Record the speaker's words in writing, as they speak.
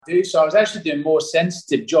do. So I was actually doing more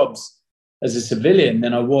sensitive jobs as a civilian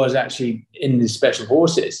than I was actually in the special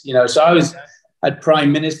forces. So I had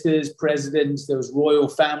prime ministers, presidents, there was royal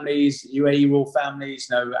families, UAE royal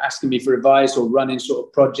families, asking me for advice or running sort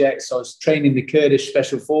of projects. So I was training the Kurdish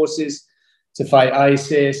special forces to fight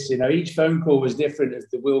ISIS. Each phone call was different. As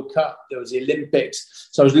the World Cup, there was the Olympics.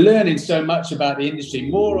 So I was learning so much about the industry,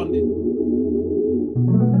 more on the...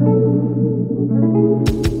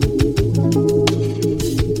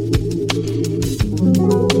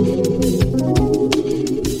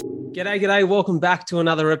 G'day. Welcome back to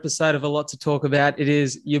another episode of A Lot to Talk About. It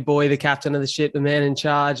is your boy, the captain of the ship, the man in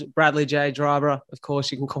charge, Bradley J. Driver. Of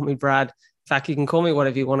course, you can call me Brad. In fact, you can call me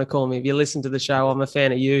whatever you want to call me. If you listen to the show, I'm a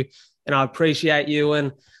fan of you and I appreciate you.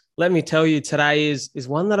 And let me tell you, today is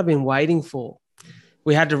one that I've been waiting for.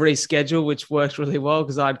 We had to reschedule, which worked really well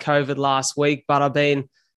because I had COVID last week, but I've been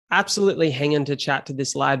absolutely hanging to chat to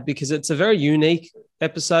this lad because it's a very unique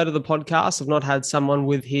episode of the podcast. I've not had someone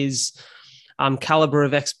with his caliber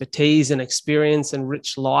of expertise and experience and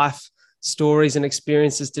rich life stories and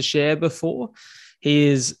experiences to share before. He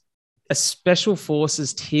is a Special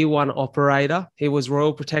Forces Tier 1 operator. He was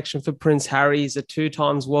Royal Protection for Prince Harry. He's a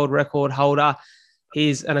 2-time world record holder.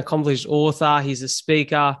 He's an accomplished author. He's a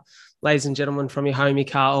speaker. Ladies and gentlemen, from your home, your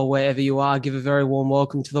car, or wherever you are, give a very warm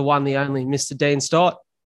welcome to the one, the only, Mr. Dean Stott.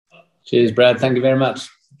 Cheers, Brad. Thank you very much.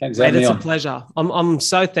 Thanks for having me on. It's a pleasure. I'm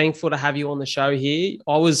so thankful to have you on the show here.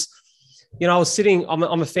 I was sitting,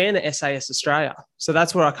 I'm a fan of SAS Australia. So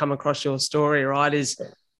that's where I come across your story, right? Is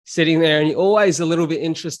sitting there and you're always a little bit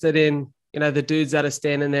interested in, the dudes that are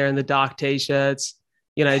standing there in the dark T-shirts,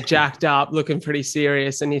 jacked up, looking pretty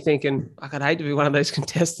serious. And you're thinking, I'd hate to be one of those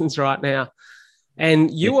contestants right now. And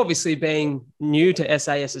you obviously being new to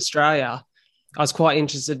SAS Australia, I was quite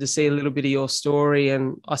interested to see a little bit of your story.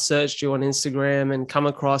 And I searched you on Instagram and come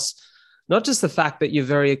across not just the fact that you're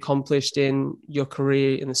very accomplished in your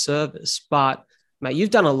career in the service, but mate, you've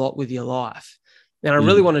done a lot with your life. And I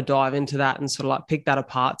really want to dive into that and sort of like pick that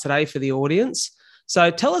apart today for the audience.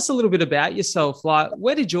 So tell us a little bit about yourself. Like,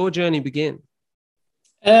 where did your journey begin?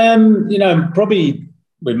 Probably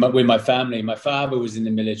with my family. My father was in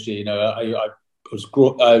the military. I was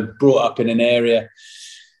brought up in an area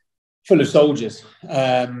full of soldiers,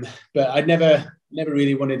 but I never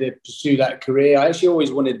really wanted to pursue that career. I actually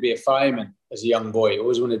always wanted to be a fireman as a young boy. I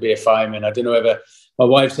always wanted to be a fireman. I don't know whether my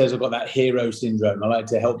wife says I've got that hero syndrome. I like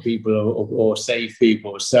to help people or save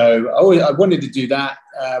people. So I wanted to do that.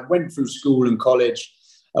 Went through school and college.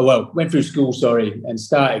 And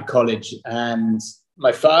started college. And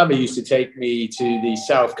my father used to take me to the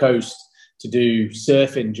South Coast to do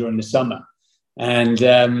surfing during the summer. And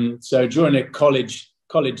so during the college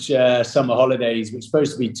summer holidays, which was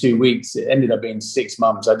supposed to be 2 weeks, it ended up being 6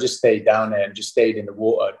 months. I just stayed down there and just stayed in the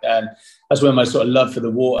water. And that's where my sort of love for the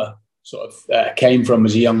water sort of came from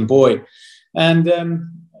as a young boy. And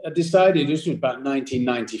I decided, this was about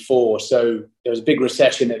 1994. So there was a big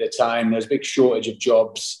recession at the time. There was a big shortage of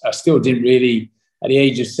jobs. I still didn't really, at the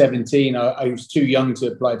age of 17, I was too young to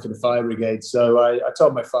apply for the fire brigade. So I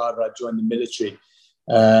told my father I'd join the military.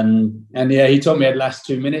 He told me I'd last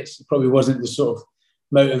 2 minutes. It probably wasn't the sort of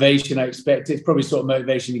motivation I expected, probably sort of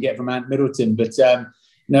motivation you get from Ant Middleton, but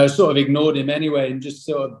I sort of ignored him anyway and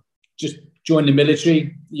just joined the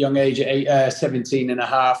military, young age at 17 and a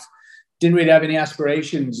half. Didn't really have any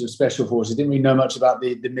aspirations of special forces. Didn't really know much about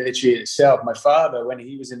the military itself. My father, when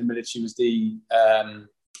he was in the military, was the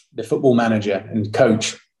football manager and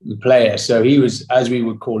coach and player. So he was, as we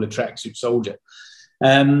would call, a tracksuit soldier.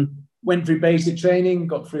 Went through basic training,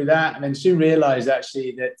 got through that, and then soon realised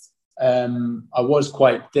actually that I was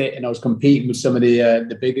quite fit and I was competing with some of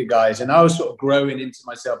the bigger guys, and I was sort of growing into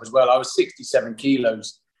myself as well. I was 67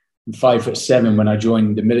 kilos and 5'7" when I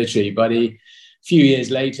joined the military, but a few years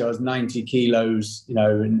later I was 90 kilos,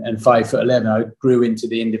 and 5'11". I grew into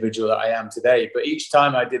the individual that I am today. But each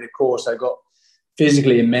time I did a course, I got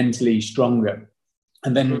physically and mentally stronger.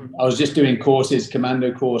 And then I was just doing courses,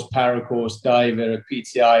 commando course, para course, diver,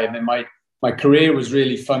 PTI, and then my career was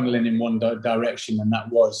really funneling in one direction, and that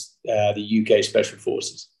was the UK Special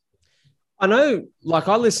Forces. I know,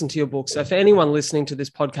 I listened to your book. So for anyone listening to this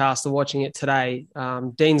podcast or watching it today,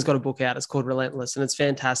 Dean's got a book out. It's called Relentless, and it's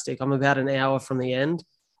fantastic. I'm about an hour from the end.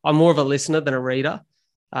 I'm more of a listener than a reader.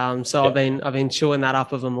 So I've been chewing that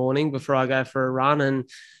up of a morning before I go for a run. And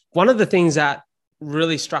one of the things that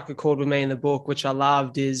really struck a chord with me in the book, which I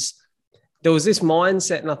loved, is there was this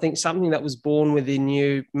mindset, and I think something that was born within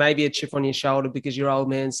you, maybe a chip on your shoulder because your old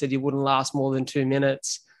man said you wouldn't last more than 2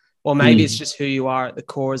 minutes, or maybe it's just who you are at the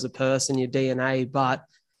core as a person, your DNA, but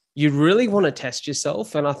you really want to test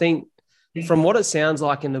yourself. And I think from what it sounds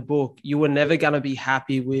like in the book, you were never going to be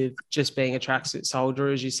happy with just being a tracksuit soldier,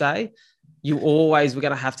 as you say. You always were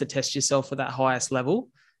going to have to test yourself at that highest level.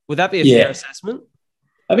 Would that be a fair assessment?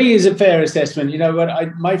 I think it's a fair assessment. You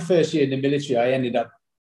know, my first year in the military, I ended up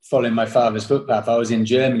following my father's footpath. I was in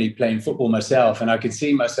Germany playing football myself, and I could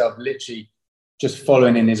see myself literally just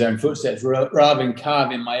following in his own footsteps rather than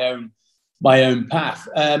carving my own path.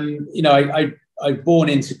 You know, I born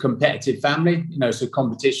into competitive family, you know, so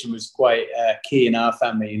competition was quite key in our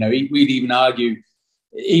family. You know, we'd even argue,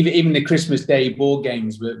 even the Christmas Day board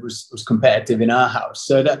games was competitive in our house.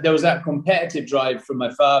 So that there was that competitive drive from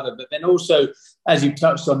my father. But then also, as you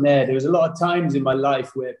touched on there was a lot of times in my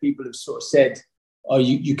life where people have sort of said, oh,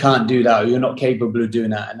 you can't do that, or you're not capable of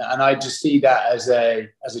doing that. And I just see that as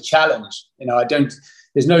a challenge. You know,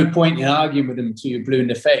 there's no point in arguing with them till you're blue in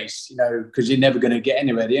the face, you know, because you're never going to get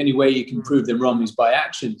anywhere. The only way you can prove them wrong is by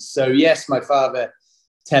actions. So yes, my father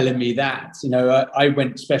telling me that, you know, I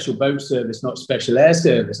went special boat service, not special air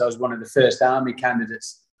service. I was one of the first army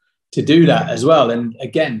candidates to do that as well. And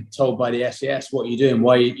again, told by the SES, what are you doing?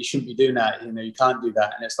 Why you shouldn't be doing that? You know, you can't do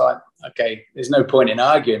that. And it's like, okay, there's no point in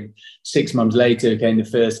arguing. 6 months later, came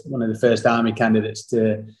one of the first army candidates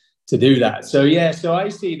to do that. So yeah, so I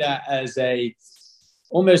see that as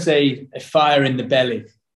almost a fire in the belly.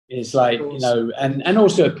 It's like, you know, and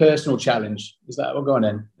also a personal challenge. It's like, well, go on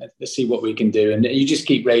then, let's see what we can do. And you just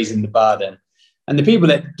keep raising the bar then. And the people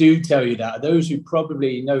that do tell you that are those who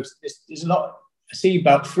probably know, there's a lot. I see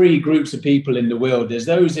about 3 groups of people in the world. There's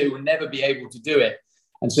those who will never be able to do it.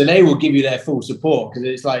 And so they will give you their full support because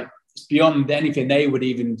it's like, it's beyond anything they would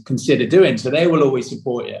even consider doing. So they will always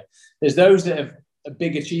support you. There's those that are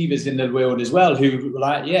big achievers in the world as well who were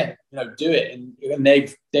like, yeah, you know, do it. And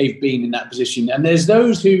they've been in that position. And there's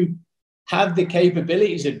those who have the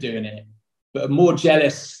capabilities of doing it, but are more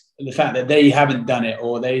jealous of the fact that they haven't done it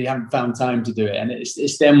or they haven't found time to do it. And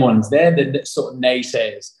it's them ones. They're the sort of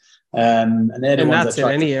naysayers. And they're the ones that's in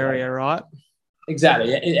any area, right?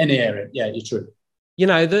 Exactly. In any area. Yeah, you're true. You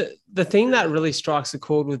know, the thing that really strikes a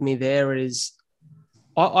chord with me there is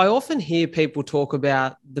I often hear people talk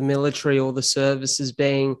about the military or the service as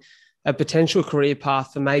being a potential career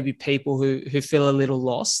path for maybe people who feel a little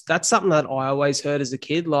lost. That's something that I always heard as a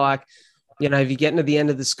kid. Like, you know, if you're getting to the end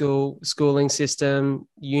of the schooling system,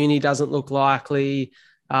 uni doesn't look likely,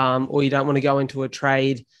 or you don't want to go into a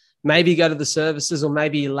trade, maybe go to the services, or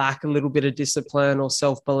maybe you lack a little bit of discipline or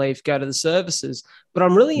self-belief, go to the services. But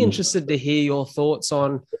I'm really interested to hear your thoughts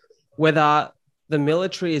on whether the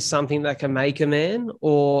military is something that can make a man,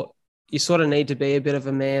 or you sort of need to be a bit of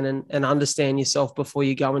a man and understand yourself before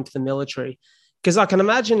you go into the military. Because I can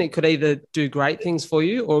imagine it could either do great things for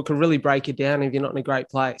you or it could really break you down if you're not in a great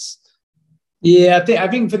place. Yeah, I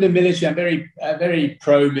think for the military, I'm very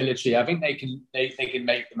pro-military. I think they can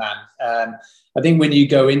make the man. I think when you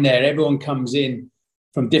go in there, everyone comes in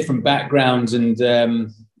from different backgrounds and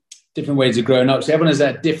different ways of growing up. So everyone has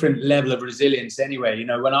that different level of resilience anyway. You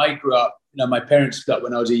know, when I grew up, you know, my parents split up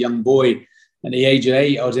when I was a young boy. At the age of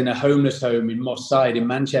 8, I was in a homeless home in Moss Side in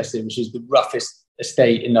Manchester, which is the roughest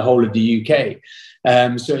estate in the whole of the UK.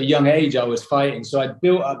 So at a young age, I was fighting. So I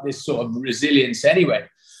built up this sort of resilience anyway.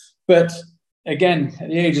 But again, at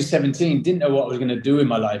the age of 17, didn't know what I was going to do in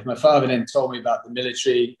my life. My father then told me about the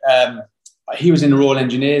military. He was in the Royal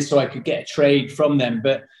Engineers, so I could get a trade from them.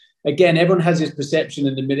 But again, everyone has this perception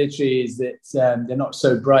in the military is that they're not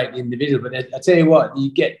so bright individual. But I tell you what,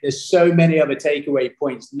 there's so many other takeaway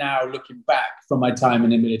points now looking back from my time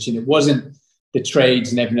in the military. And it wasn't the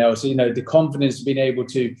trades and everything else. You know, the confidence of being able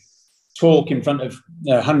to talk in front of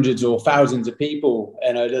hundreds or thousands of people.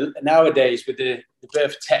 And nowadays, with the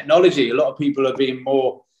birth of technology, a lot of people are being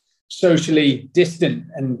more socially distant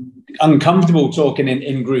and uncomfortable talking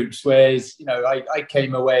in groups. Whereas, you know, I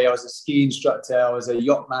came away, I was a ski instructor, I was a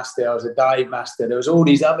yacht master, I was a dive master. There was all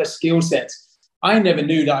these other skill sets I never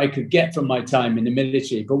knew that I could get from my time in the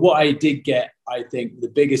military. But what I did get, I think the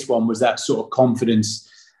biggest one was that sort of confidence,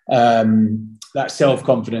 that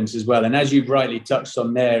self-confidence as well. And as you've rightly touched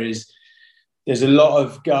on there's a lot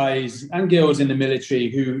of guys and girls in the military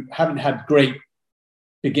who haven't had great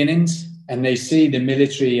beginnings, and they see the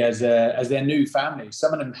military as their new family.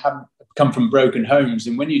 Some of them haven't come from broken homes.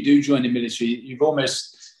 And when you do join the military, you've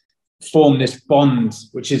almost formed this bond,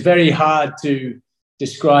 which is very hard to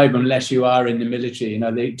describe unless you are in the military. You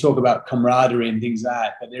know, they talk about camaraderie and things like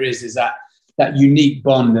that, but there is that unique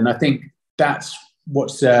bond. And I think that's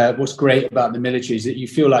what's great about the military, is that you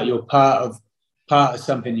feel like you're part of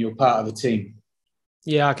something, you're part of a team.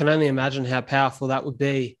 Yeah, I can only imagine how powerful that would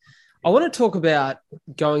be. I want to talk about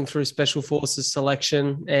going through Special Forces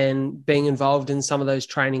selection and being involved in some of those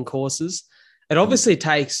training courses. it obviously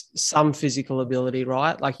takes some physical ability,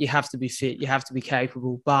 right? Like you have to be fit, you have to be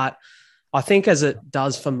capable. But I think as it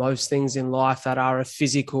does for most things in life that are a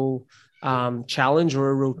physical challenge or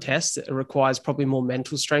a real test, it requires probably more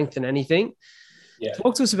mental strength than anything. Yeah.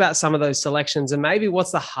 Talk to us about some of those selections and maybe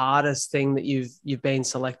what's the hardest thing that you've been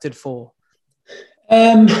selected for?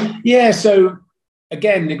 Yeah, so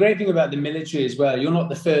again, the great thing about the military as well, you're not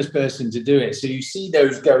the first person to do it. So you see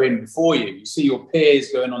those go in before you. You see your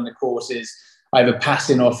peers going on the courses, either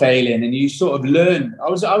passing or failing, and you sort of learn. I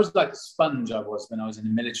was like a sponge. I was when I was in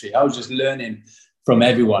the military. I was just learning from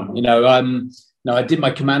everyone. I did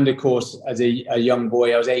my commando course as a young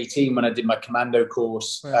boy. I was 18 when I did my commando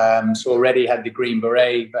course. So already had the Green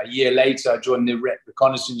Beret. About a year later, I joined the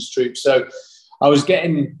reconnaissance troop. So I was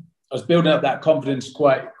building up that confidence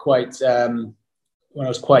quite when I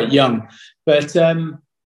was quite young.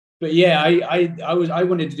 But yeah, I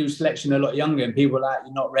wanted to do selection a lot younger, and people were like,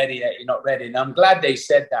 "You're not ready yet. You're not ready." And I'm glad they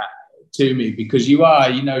said that to me, because you are.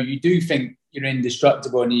 You do think you're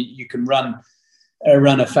indestructible and you can run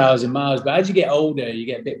 1,000 miles, but as you get older, you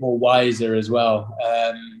get a bit more wiser as well,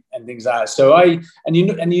 and things like that. So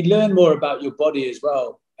you learn more about your body as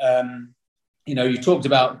well. You talked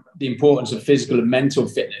about the importance of physical and mental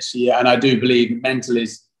fitness, yeah, and I do believe mental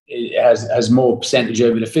has more percentage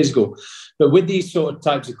over the physical. But with these sort of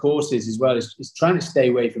types of courses as well, it's trying to stay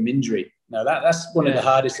away from injury. Now that's one of the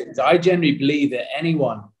hardest things. I generally believe that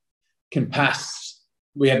anyone can pass.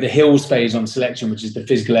 We have the hills phase on selection, which is the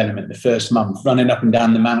physical element, the first month, running up and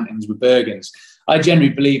down the mountains with Bergens. I generally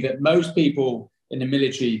believe that most people in the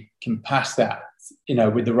military can pass that,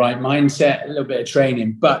 with the right mindset, a little bit of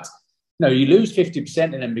training. But, you lose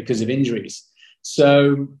 50% of them because of injuries.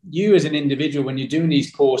 So you as an individual, when you're doing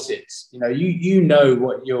these courses,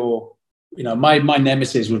 what your, my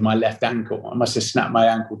nemesis was my left ankle. I must have snapped my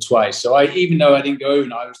ankle twice. So even though I didn't go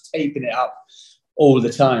in, I was taping it up all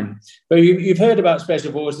the time. But you've heard about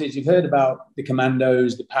special forces, you've heard about the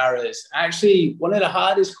commandos, the paras. Actually, one of the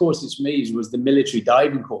hardest courses for me was the military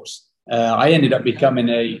diving course. I ended up becoming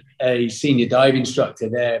a senior dive instructor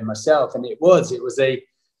there myself, and it was a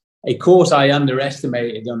course I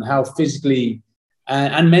underestimated on how physically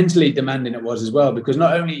and mentally demanding it was as well, because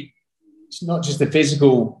it's not just the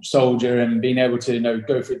physical soldier and being able to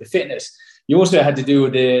go through the fitness. You also had to do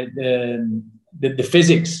with the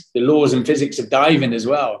physics, the laws and physics of diving as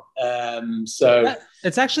well. So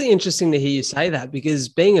it's actually interesting to hear you say that, because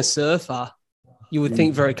being a surfer, you would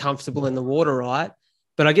think very comfortable in the water, right?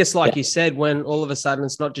 But I guess, like you said, when all of a sudden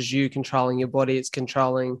it's not just you controlling your body, it's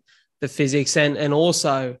controlling the physics and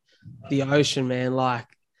also the ocean, man,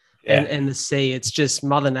 and the sea. It's just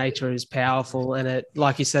Mother Nature is powerful. And it,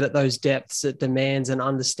 like you said, at those depths, it demands an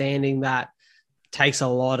understanding that takes a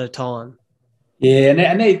lot of time. Yeah,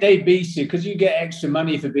 and they beast you because you get extra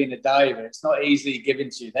money for being a diver. It's not easily given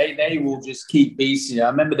to you. They will just keep beasting you. I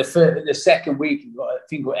remember the second week, you've got a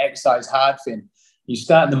thing called exercise hard fin. You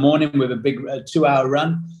start in the morning with a big 2-hour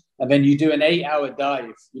run, and then you do an 8-hour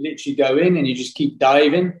dive. You literally go in and you just keep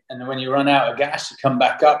diving, and then when you run out of gas, you come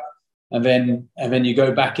back up, and then you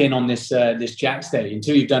go back in on this jack stay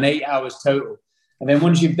until you've done 8 hours total. And then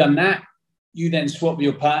once you've done that, you then swap with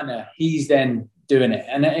your partner. He's then doing it,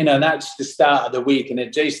 and that's the start of the week, and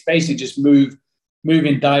it basically just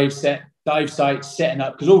moving dive sites, setting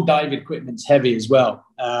up, because all dive equipment's heavy as well.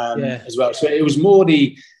 So it was more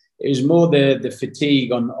the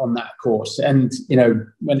fatigue on that course. And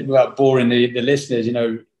without boring the listeners,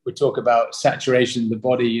 we talk about saturation of the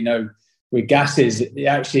body. With gases,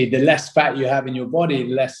 actually, the less fat you have in your body,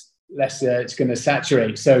 the less it's going to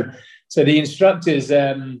saturate. So the instructors.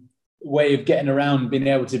 Way of getting around being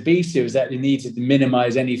able to beast you is that they needed to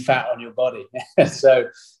minimize any fat on your body. But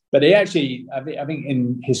they actually, I think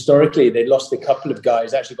historically, they lost a couple of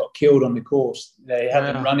guys, actually got killed on the course. They had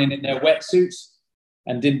them running in their wetsuits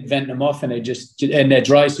and didn't vent them off, and they just in their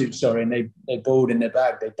dry suits, sorry, and they boiled in their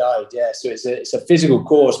bag. They died. Yeah, so it's a physical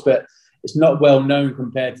course, but it's not well known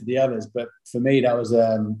compared to the others. But for me, that was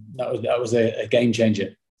a game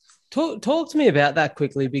changer. Talk to me about that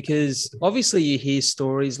quickly, because obviously you hear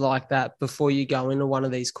stories like that before you go into one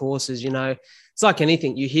of these courses. It's like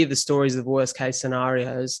anything. You hear the stories of worst case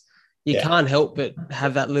scenarios. You can't help but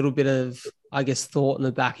have that little bit of, I guess, thought in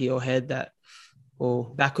the back of your head that,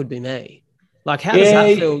 well, that could be me. Like, how does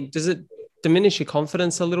that feel? Does it diminish your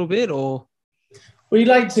confidence a little bit, or? Well, you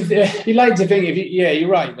like to think you're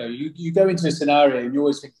right though. You go into a scenario and you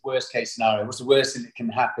always think worst case scenario. What's the worst thing that can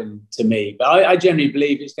happen to me? But I generally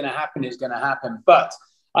believe it's going to happen. It's going to happen. But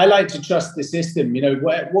I like to trust the system.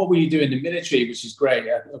 What will you do in the military, which is great.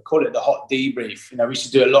 I call it the hot debrief. We used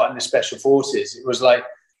to do a lot in the special forces. It was like,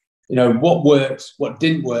 what worked, what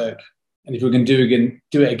didn't work, And if we can do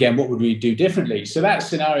it again, what would we do differently? So that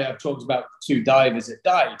scenario I've talked about, 2 divers that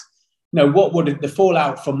died. What would the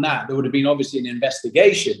fallout from that? There would have been obviously an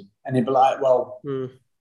investigation, and they'd be like, well,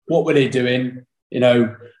 what were they doing?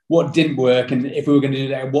 What didn't work? And if we were going to do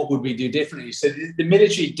that, what would we do differently? So the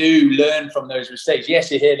military do learn from those mistakes.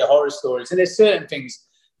 Yes, you hear the horror stories, and there's certain things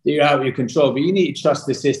that you're out of your control, but you need to trust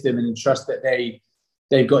the system and trust that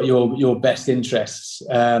they've got your best interests.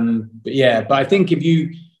 But I think if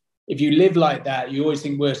you live like that, you always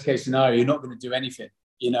think worst case scenario, you're not going to do anything.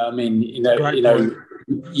 You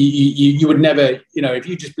would never, if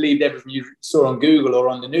you just believed everything you saw on Google or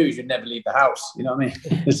on the news, you'd never leave the house. You know what I mean?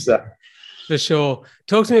 For sure.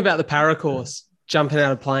 Talk to me about the paracourse, jumping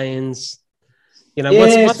out of planes.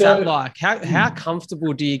 What's that like? How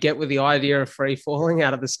comfortable do you get with the idea of free falling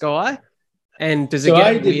out of the sky? And does it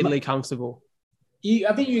get weirdly comfortable?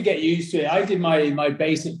 I think you get used to it. I did my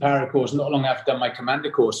basic paracourse not long after I'd done my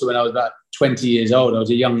commander course. So when I was about 20 years old, I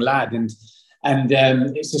was a young lad, and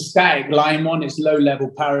it's a static line one. It's low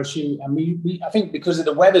level parachute, and I think because of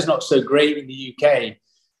the weather's not so great in the UK,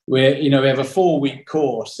 we have a 4-week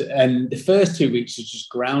course, and the first 2 weeks is just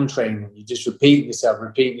ground training. You just repeat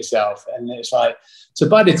yourself, and it's like, so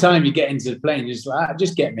by the time you get into the plane, you're just like,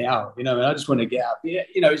 just get me out, and I just want to get out.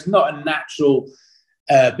 It's not a natural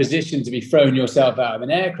position to be throwing yourself out of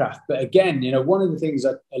an aircraft. But again, one of the things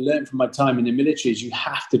I learned from my time in the military is you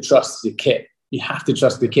have to trust the kit. You have to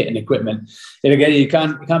trust the kit and equipment. And again, you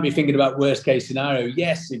can't be thinking about worst case scenario.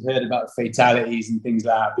 Yes, you've heard about fatalities and things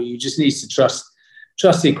like that, but you just need to trust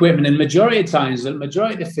the equipment. And majority of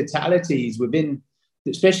the fatalities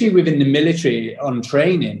especially within the military on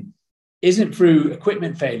training, isn't through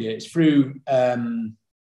equipment failure. It's through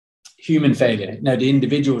human failure. The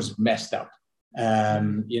individuals messed up.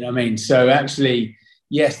 You know what I mean? So actually,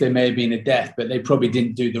 yes, there may have been a death, but they probably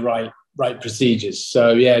didn't do the right procedures.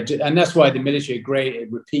 So yeah, and that's why the military are great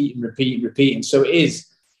at repeat. And so it is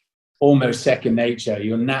almost second nature.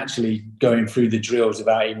 You're naturally going through the drills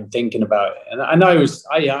without even thinking about it. And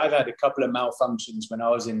I've had a couple of malfunctions when I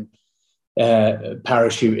was in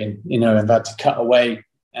parachuting, and had to cut away,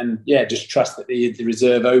 and just trust that the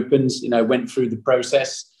reserve opens. Went through the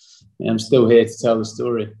process, and I'm still here to tell the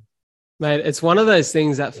story. Mate, it's one of those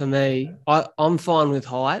things that for me, I'm fine with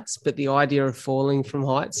heights, but the idea of falling from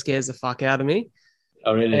heights scares the fuck out of me.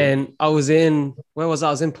 Oh, really? And I was in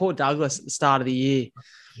Port Douglas at the start of the year,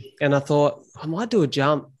 and I thought I might do a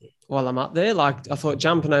jump while I'm up there. Like, I thought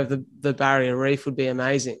jumping over the barrier reef would be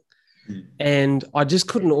amazing. And I just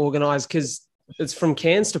couldn't organise, because it's from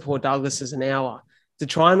Cairns to Port Douglas is an hour, to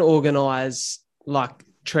try and organise like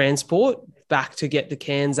transport back to get to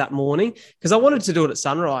Cairns that morning, because I wanted to do it at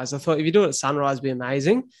sunrise. I thought if you do it at sunrise, it'd be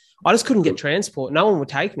amazing. I just couldn't get transport. No one would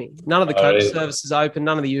take me. None of the coach services open.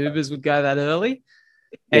 None of the Ubers would go that early.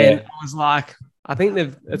 And I was like, I think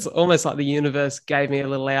it's almost like the universe gave me a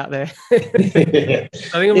little out there. I think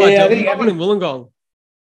I'm in Wollongong.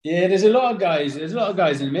 Yeah, there's a lot of guys in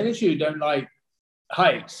the military who don't like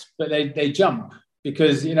heights, but they jump.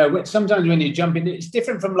 Because, sometimes when you're jumping, it's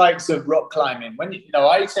different from likes of rock climbing. When,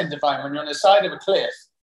 I tend to find when you're on the side of a cliff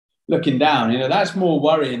looking down, that's more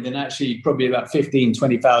worrying than actually probably about 15,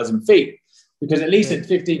 20,000 feet. Because at least at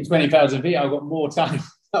 15, 20,000 feet, I've got more time.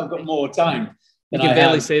 You can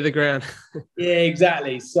barely see the ground. Yeah,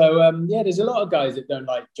 exactly. So, there's a lot of guys that don't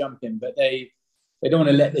like jumping, but they don't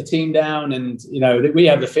want to let the team down. And, we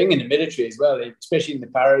have a thing in the military as well, especially in the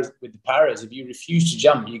paras, if you refuse to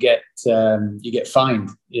jump, you get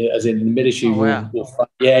fined, as in the military.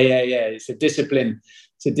 Yeah. It's a discipline.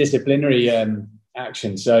 It's a disciplinary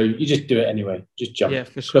action. So you just do it anyway. Just jump. Yeah,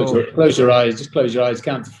 for sure. Close your eyes. Just close your eyes.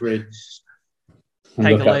 Count to 3.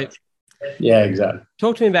 Take a leap. Yeah, exactly.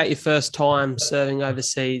 Talk to me about your first time serving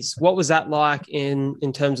overseas. What was that like in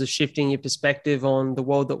terms of shifting your perspective on the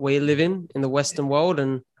world that we live in the Western world,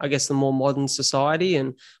 and I guess the more modern society?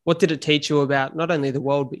 And what did it teach you about not only the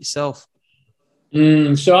world, but yourself?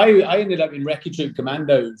 So I ended up in Recce Troop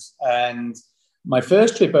Commandos, and my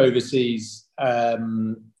first trip overseas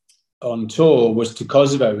on tour was to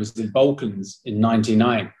Kosovo. It was the Balkans in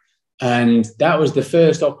 99. And that was the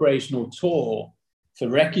first operational tour for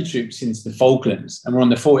Recce Troop since the Falklands, and we're on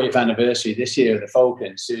the 40th anniversary this year of the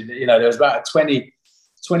Falklands. So, there was about a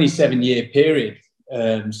 27-year period.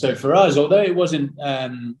 So for us, although it wasn't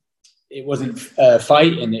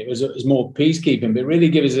fighting, it was more peacekeeping, but it really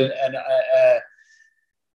gave us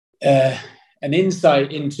an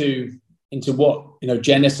insight into what,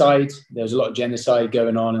 genocide. There was a lot of genocide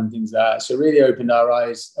going on and things like that. So it really opened our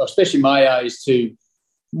eyes, especially my eyes, to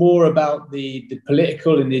more about the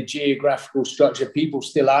political and the geographical structure. People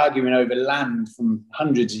still arguing over land from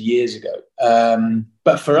hundreds of years ago.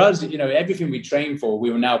 But for us, everything we train for, we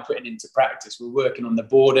were now putting into practice. We're working on the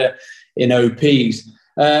border in OPs.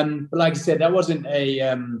 But like I said, that wasn't a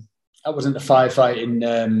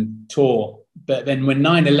firefighting tour. But then when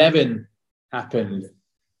 9/11 happened,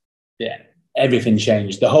 yeah, everything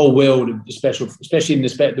changed. The whole world of especially in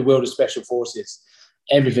the world of special forces,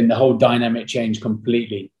 everything, the whole dynamic changed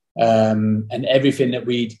completely. And everything that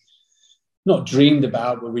we'd not dreamed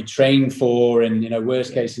about, what we trained for, and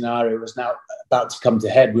worst case scenario was now about to come to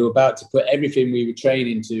head. We were about to put everything we were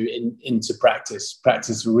training into practice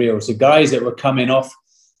for real. So guys that were coming off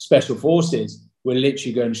special forces were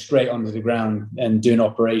literally going straight onto the ground and doing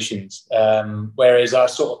operations. Whereas our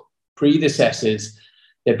sort of predecessors,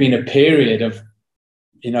 there'd been a period of,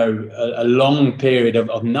 a long period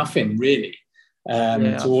of nothing really.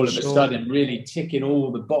 To all of a sudden really ticking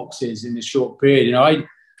all the boxes in a short period.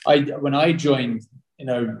 When I joined,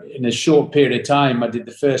 in a short period of time, I did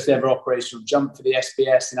the first ever operational jump for the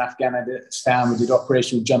SBS in Afghanistan. We did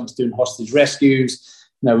operational jumps doing hostage rescues.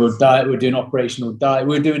 We're doing operational dive.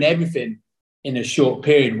 We're doing everything in a short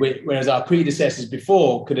period, whereas our predecessors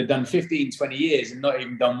before could have done 15, 20 years and not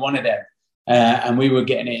even done one of them. And we were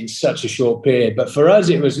getting it in such a short period. But for us,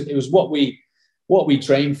 it was what we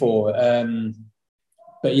trained for.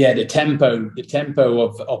 But yeah, the tempo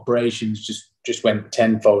of operations just went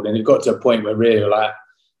tenfold, and it got to a point where really like,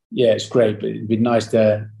 yeah, it's great, but it'd be nice to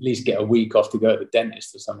at least get a week off to go to the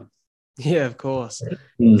dentist or something. Yeah, of course.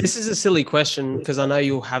 This is a silly question because I know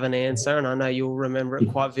you'll have an answer and I know you'll remember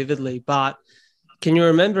it quite vividly, but can you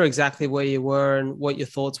remember exactly where you were and what your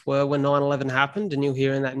thoughts were when 9/11 happened and you were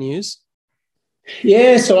hearing that news?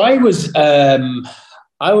 Yeah, so I was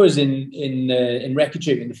in Wreckage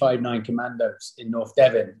Troop in the 5-9 Commandos in North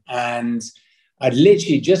Devon, and I'd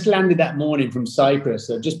literally just landed that morning from Cyprus.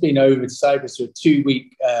 So I'd just been over to Cyprus for a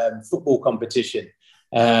 2-week football competition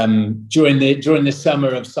during the summer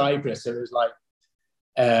of Cyprus. So it was like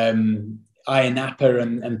Ayia Napa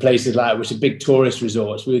and places like that, which are big tourist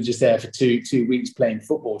resorts. We were just there for two weeks playing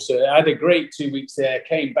football. So I had a great 2 weeks there,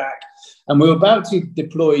 came back, and we were about to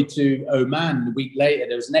deploy to Oman a week later.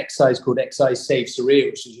 There was an exercise called Exercise Safe Surreal,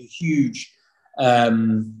 which is a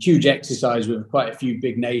huge exercise with quite a few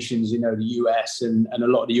big nations, the US and a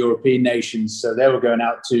lot of the European nations. So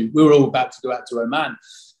we were all about to go out to Oman.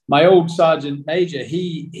 My old sergeant major,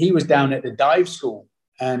 he was down at the dive school,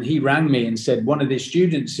 and he rang me and said one of his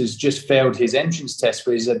students has just failed his entrance test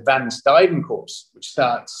for his advanced diving course, which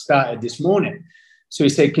started this morning. So he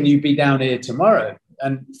said, can you be down here tomorrow?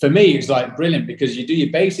 And for me, it was like brilliant, because you do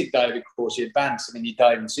your basic diving course, you advance, and then you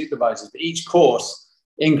dive in supervisors. But each course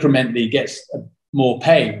incrementally gets more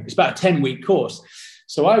pay. It's about a 10-week course.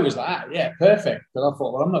 So I was like, yeah, perfect. But I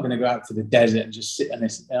thought, well, I'm not going to go out to the desert and just sit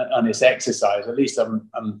on this exercise. At least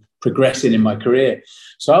I'm progressing in my career.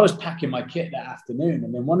 So I was packing my kit that afternoon,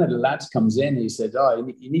 and then one of the lads comes in. He said, oh,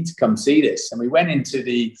 you need to come see this. And we went into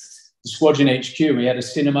the squadron HQ, and we had a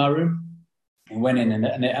cinema room. And went in,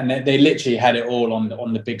 and they literally had it all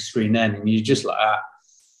on the big screen then. And you're just like,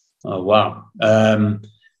 oh, wow.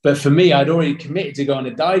 But for me, I'd already committed to go on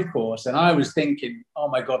a dive course, and I was thinking, oh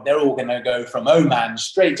my God, they're all going to go from Oman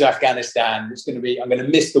straight to Afghanistan. I'm going to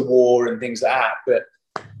miss the war and things like that.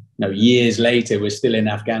 But years later, we're still in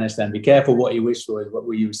Afghanistan. Be careful what you wish for, is what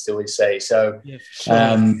we used to always say. So, yeah,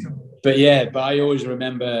 sure. But I always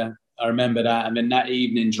remember. I remember that, and then that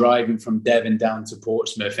evening driving from Devon down to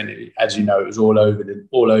Portsmouth, and as you know, it was all over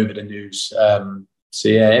the news. So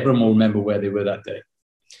yeah, everyone will remember where they were that day.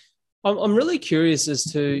 I'm really curious as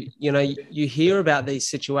to, you hear about these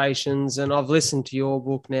situations, and I've listened to your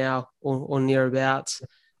book now or nearabouts.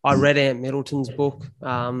 I read Ant Middleton's book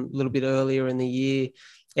a little bit earlier in the year,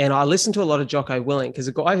 and I listened to a lot of Jocko Willink, because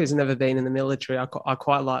a guy who's never been in the military, I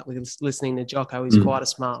quite like listening to Jocko. He's quite a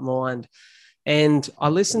smart mind. And I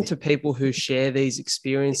listen to people who share these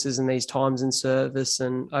experiences and these times in service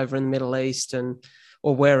and over in the Middle East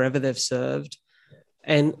or wherever they've served.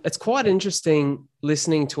 And it's quite interesting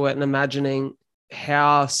listening to it and imagining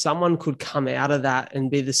how someone could come out of that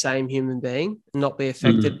and be the same human being and not be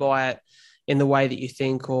affected by it in the way that you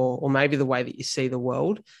think, or maybe the way that you see the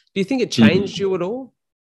world. Do you think it changed you at all?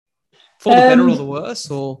 For the better or the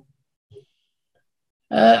worse? Or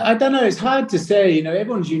I don't know. It's hard to say.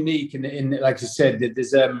 Everyone's unique, and like you said,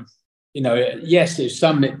 there's yes, there's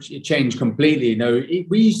some that changed completely.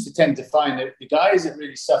 We used to tend to find that the guys that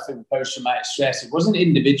really suffered from post-traumatic stress, it wasn't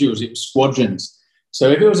individuals, it was squadrons. So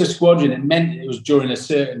if it was a squadron, it meant it was during a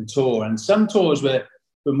certain tour, and some tours were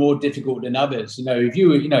more difficult than others. If you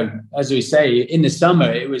were, as we say, in the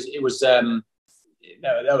summer, it was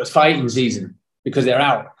that was fighting season because they're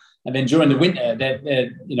out. And then during the winter,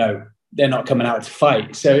 they're not coming out to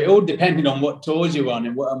fight. So it all depended on what tours you're on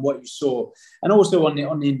and what you saw, and also on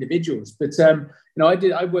the individuals. But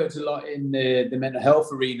I worked a lot in the mental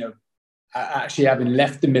health arena, actually having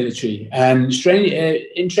left the military. And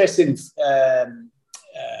interesting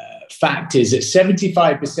fact is that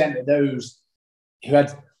 75% of those who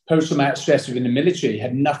had post-traumatic stress within the military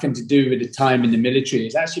had nothing to do with the time in the military.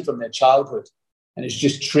 It's actually from their childhood, and it's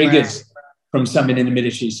just triggers from something in the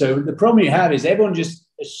military. So the problem you have is everyone just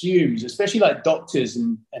assumes, especially like doctors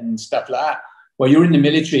and stuff like that, well, you're in the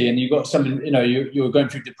military and you've got something, you're going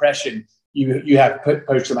through depression, you have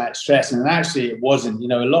post-traumatic stress. And actually it wasn't.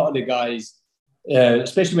 A lot of the guys,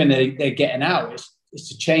 especially when they're getting out,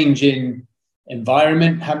 it's a change in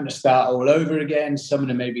environment, having to start all over again. Some of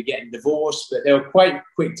them may be getting divorced, but they were quite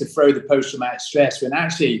quick to throw the post-traumatic stress when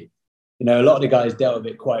actually, a lot of the guys dealt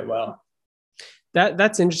with it quite well.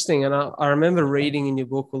 That's interesting. And I remember reading in your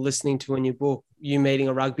book or listening to in your book, you meeting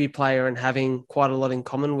a rugby player and having quite a lot in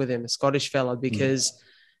common with him, a Scottish fella, because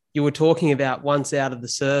you were talking about once out of the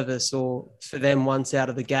service, or for them, once out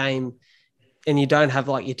of the game, and you don't have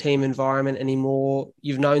like your team environment anymore.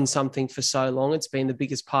 You've known something for so long. It's been the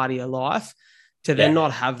biggest part of your life. To then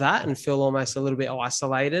not have that and feel almost a little bit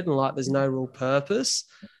isolated and like there's no real purpose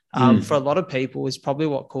for a lot of people is probably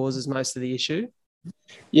what causes most of the issue.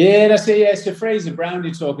 Yeah, that's it. Yeah, it's the Fraser Brown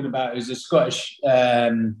you're talking about. Who's a Scottish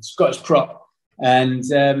prop, and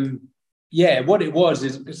what it was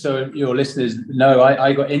is, so your listeners know,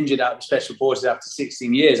 I got injured out of Special Forces after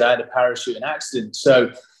 16 years. I had a parachuting accident,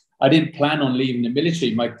 so I didn't plan on leaving the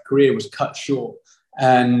military. My career was cut short,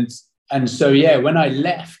 and so when I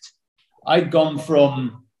left, I'd gone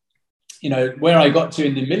from, where I got to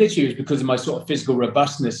in the military was because of my sort of physical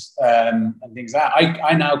robustness and things like that.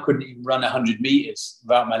 I now couldn't even run 100 meters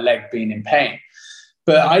without my leg being in pain.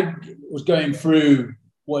 But I was going through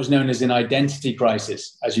what is known as an identity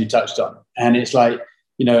crisis, as you touched on. And it's like,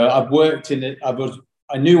 I've worked in it.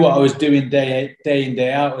 I knew what I was doing day in,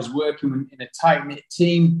 day out. I was working in a tight-knit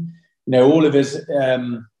team. All of us,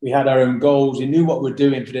 we had our own goals. We knew what we're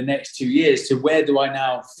doing for the next 2 years. So where do I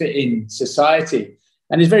now fit in society?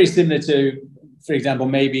 And it's very similar to, for example,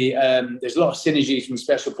 maybe there's a lot of synergies from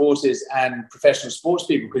Special Forces and professional sports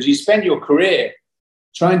people, because you spend your career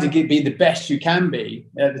trying to be the best you can be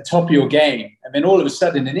at the top of your game. And then all of a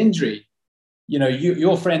sudden an injury,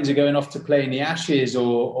 your friends are going off to play in the Ashes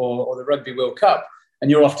or the Rugby World Cup,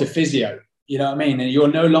 and you're off to physio. You know what I mean? And you're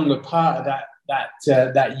no longer part of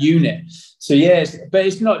that unit. So yes, but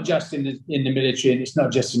it's not just in the military, and it's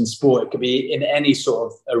not just in sport. It could be in any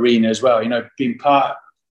sort of arena as well. Being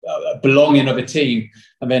belonging of a team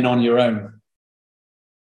and then on your own.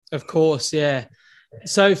 Of course, yeah.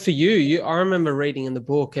 So for you, I remember reading in the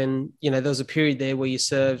book, and there was a period there where you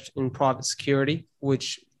served in private security,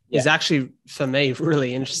 which is actually, for me,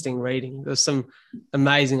 really interesting reading. There's some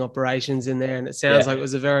amazing operations in there, and it sounds like it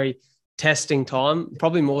was a very testing time,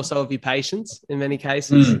 probably more so of your patience in many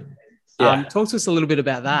cases. Talk to us a little bit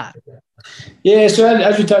about that. Yeah, so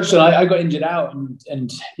as you touched on, I got injured out,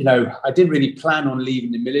 and I didn't really plan on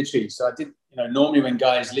leaving the military. So I didn't, normally when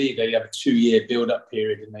guys leave, they have a 2-year build-up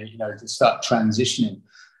period, and they, to start transitioning.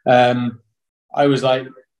 I was like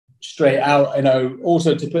straight out,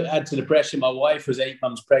 also to add to the pressure, my wife was 8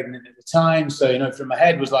 months pregnant at the time. So, from my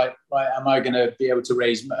head was like, right, am I going to be able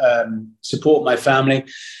to support my family?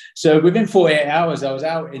 So within 48 hours, I was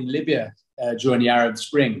out in Libya during the Arab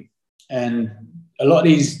Spring. And a lot of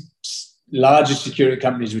these larger security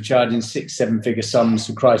companies were charging 6-7-figure sums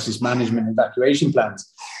for crisis management evacuation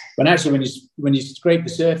plans. When actually, when you scrape the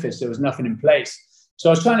surface, there was nothing in place. So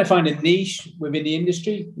I was trying to find a niche within the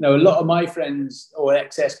industry. A lot of my friends or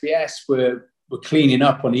ex-SBS were cleaning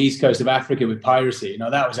up on the east coast of Africa with piracy.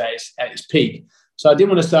 That was at its peak. So I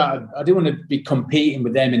didn't want to be competing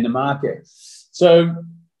with them in the market. So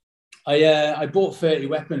I bought 30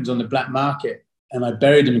 weapons on the black market, and I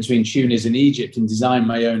buried them between Tunis and Egypt and designed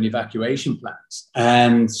my own evacuation plans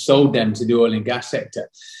and sold them to the oil and gas sector.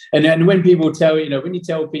 And when people tell, when you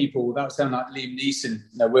tell people, without sounding like Liam Neeson,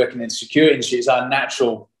 working in security industry, it's our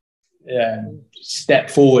natural step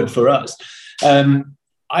forward for us. Every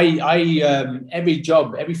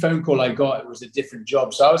phone call I got, it was a different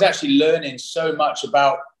job. So I was actually learning so much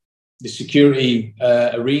about the security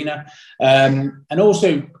arena. And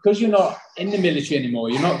also, because you're not in the military anymore,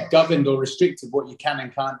 you're not governed or restricted what you can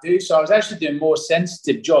and can't do. So I was actually doing more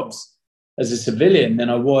sensitive jobs as a civilian than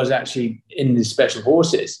I was actually in the Special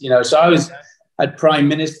Forces. So had prime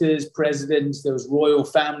ministers, presidents, there was royal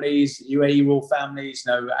families, UAE royal families,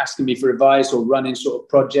 asking me for advice or running sort of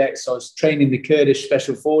projects. So I was training the Kurdish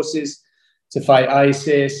Special Forces to fight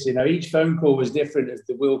ISIS. You know, each phone call was different. As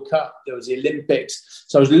the World Cup, there was the Olympics.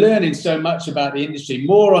 So I was learning so much about the industry,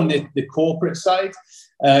 more on the corporate side.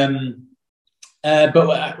 But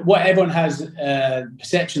what everyone has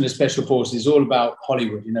perception of special forces is all about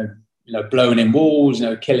Hollywood. You know, blowing in walls, you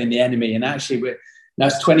know, killing the enemy, and actually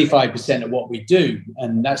that's 25% of what we do,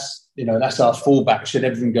 and that's our fallback. Should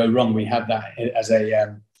everything go wrong, we have that as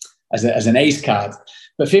an ace card.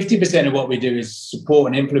 But 50% of what we do is support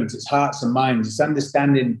and influence its hearts and minds. It's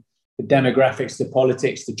understanding the demographics, the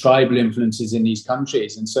politics, the tribal influences in these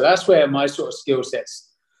countries, and so that's where my sort of skill sets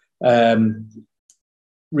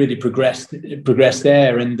really progressed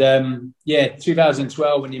there. And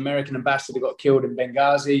 2012, when the American ambassador got killed in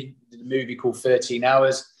Benghazi, did a movie called 13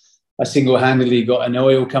 Hours. I single-handedly got an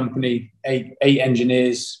oil company, eight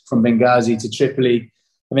engineers from Benghazi to Tripoli.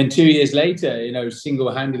 And then 2 years later, you know,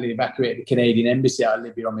 single-handedly evacuated the Canadian embassy out of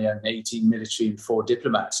Libya on my own, 18 military and 4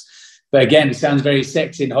 diplomats. But again, it sounds very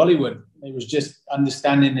sexy in Hollywood. It was just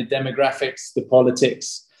understanding the demographics, the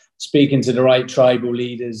politics, speaking to the right tribal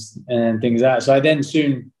leaders and things like that. So I then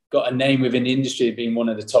soon got a name within the industry of being one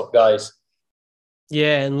of the top guys.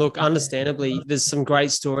 Yeah, and look, understandably, there's some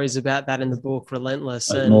great stories about that in the book, Relentless.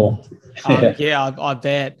 Like and more. I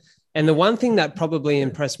bet. And the one thing that probably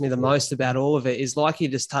impressed me the most about all of it is, like you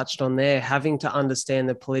just touched on there, having to understand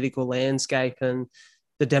the political landscape and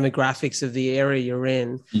the demographics of the area you're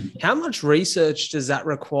in. Mm-hmm. How much research does that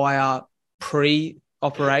require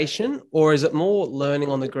pre-operation, or is it more learning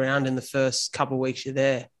on the ground in the first couple of weeks you're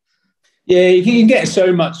there? Yeah, you can get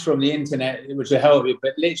so much from the internet, which will help you,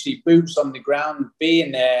 but literally boots on the ground,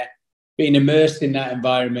 being there, being immersed in that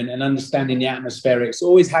environment and understanding the atmospherics,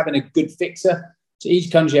 always having a good fixer. So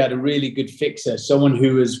each country had a really good fixer, someone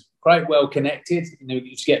who was quite well connected, you know,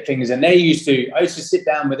 to get things. And I used to sit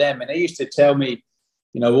down with them and they used to tell me,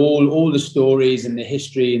 you know, all the stories and the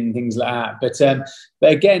history and things like that.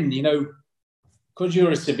 But again, you know, because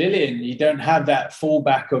you're a civilian, you don't have that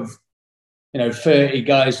fallback of, you know, 30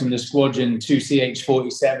 guys from the squadron, 2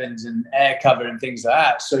 CH-47s and air cover and things like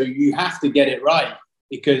that. So you have to get it right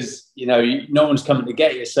because, you know, no one's coming to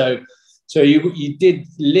get you. So you did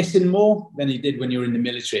listen more than you did when you were in the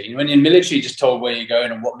military. And when you're in the military, you're just told where you're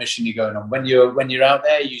going and what mission you're going on. When you're out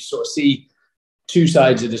there, you sort of see two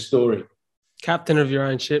sides of the story. Captain of your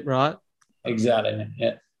own ship, right? Exactly,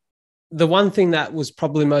 yeah. The one thing that was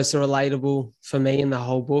probably most relatable for me in the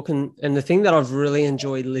whole book, and the thing that I've really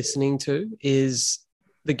enjoyed listening to, is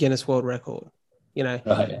the Guinness World Record. You know,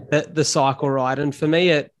 the cycle ride, and for me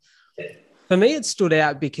it stood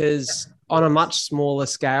out because on a much smaller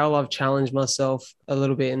scale, I've challenged myself a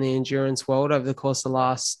little bit in the endurance world over the course of the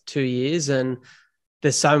last 2 years, and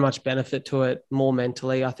there's so much benefit to it, more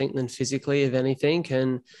mentally, I think, than physically, if anything.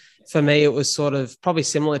 And for me, it was sort of probably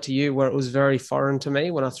similar to you, where it was very foreign to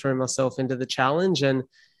me when I threw myself into the challenge. And,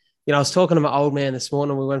 you know, I was talking to my old man this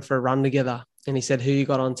morning. We went for a run together and he said, "Who you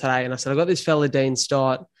got on today?" And I said, "I got this fella, Dean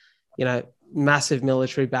Stott, you know, massive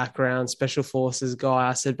military background, special forces guy."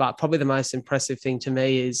 I said, "But probably the most impressive thing to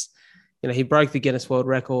me is, you know, he broke the Guinness World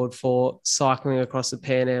Record for cycling across the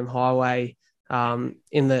Pan Am Highway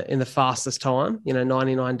in the fastest time, you know,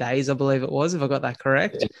 99 days, I believe it was, if I got that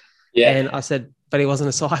correct." Yeah. And I said, "But he wasn't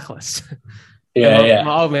a cyclist."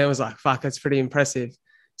 My old man was like, "Fuck, that's pretty impressive."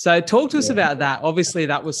 So talk to us about that. Obviously,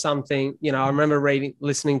 that was something, you know, I remember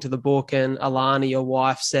listening to the book, and Alana, your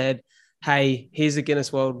wife, said, "Hey, here's the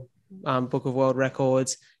Guinness World Book of World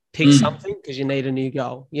Records. Pick something because you need a new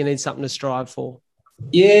goal. You need something to strive for."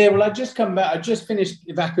 Yeah, well, I'd just come back. I just finished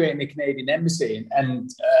evacuating the Canadian embassy, and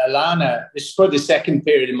Alana, this is probably the second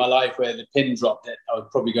period in my life where the pin dropped. That I was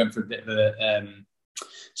probably going for a bit of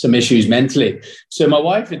some issues mentally. So my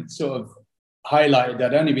wife had sort of highlighted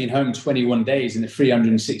that I'd only been home 21 days in a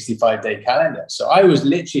 365-day calendar. So I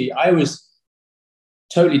was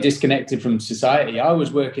totally disconnected from society. I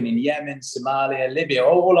was working in Yemen, Somalia, Libya,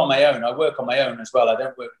 all on my own. I work on my own as well. I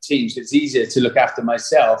don't work with teams. So it's easier to look after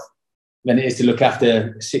myself than it is to look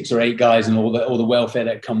after 6 or 8 guys and all the welfare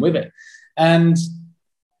that come with it. And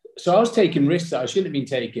so I was taking risks that I shouldn't have been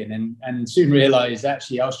taking, and soon realized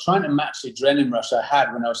actually I was trying to match the adrenaline rush I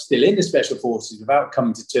had when I was still in the Special Forces without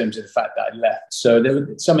coming to terms with the fact that I'd left. So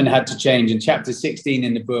something had to change. And chapter 16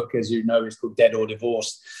 in the book, as you know, is called Dead or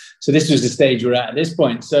Divorced. So this was the stage we're at this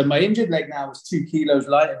point. So my injured leg now was 2 kilos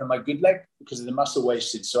lighter than my good leg because of the muscle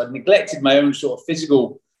wastage. So I'd neglected my own sort of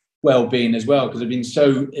physical well-being as well, because I've been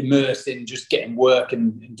so immersed in just getting work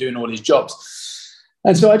and doing all these jobs.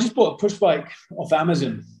 And so I just bought a push bike off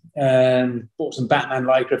Amazon and bought some Batman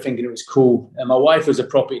Lycra thinking it was cool. And my wife was a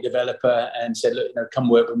property developer and said, "Look, you know, come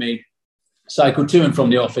work with me." Cycled to and from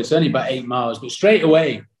the office, only about 8 miles, but straight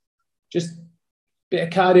away, just bit of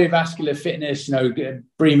cardiovascular fitness,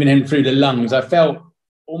 breathing in through the lungs, I felt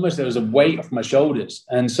almost there was a weight off my shoulders.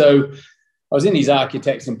 And so I was in these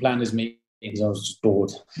architects and planners meetings. I was just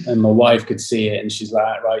bored, and my wife could see it, and she's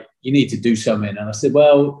like, right, you need to do something. And I said,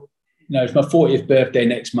 well, it's my 40th birthday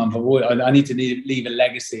next month. I need to leave a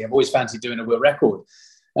legacy. I've always fancied doing a world record.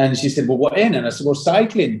 And she said, well, what in? And I said, well,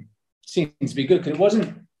 cycling seems to be good, because it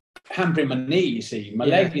wasn't hampering my knee, you see. My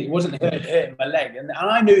leg, it wasn't hurting my leg. And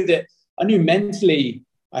I knew mentally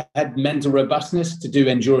I had mental robustness to do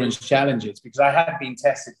endurance challenges, because I had been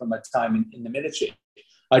tested from my time in the military.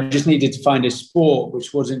 I just needed to find a sport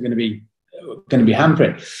which wasn't going to be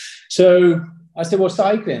hampering. So I said, well,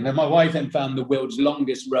 cycling. And my wife then found the world's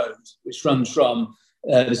longest road, which runs from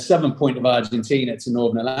the southern point of Argentina to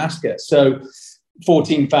northern Alaska. So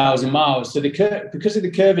 14,000 miles. So because of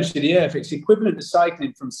the curvature of the earth, it's equivalent to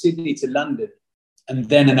cycling from Sydney to London, and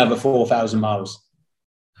then another 4,000 miles.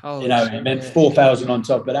 It meant 4,000 on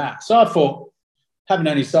top of that. So I thought, having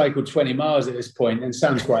only cycled 20 miles at this point, and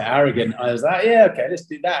sounds quite arrogant, I was like, yeah, okay, let's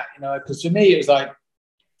do that. Because for me, it was like,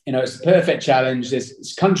 it's a perfect challenge.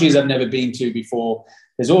 There's countries I've never been to before.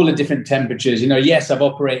 There's all the different temperatures. Yes, I've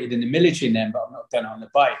operated in the military then, but I've not done it on the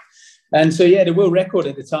bike. And so, the world record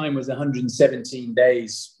at the time was 117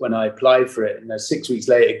 days when I applied for it. 6 weeks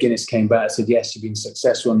later, Guinness came back and said, yes, you've been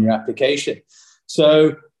successful on your application.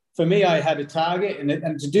 So for me, I had a target,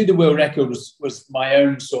 and to do the world record was my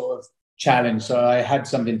own sort of challenge. So I had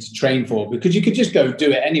something to train for, because you could just go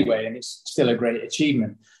do it anyway, and it's still a great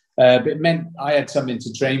achievement. But it meant I had something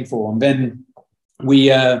to train for. And then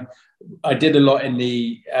I did a lot in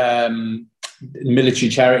the military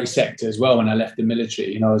charity sector as well when I left the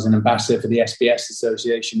military. I was an ambassador for the SBS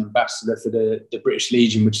Association, ambassador for the British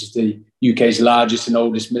Legion, which is the UK's largest and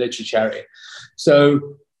oldest military charity.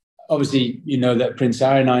 So obviously, that Prince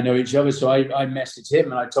Harry and I know each other. So I messaged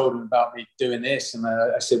him and I told him about me doing this. And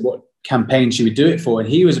I said, what campaign should we do it for? And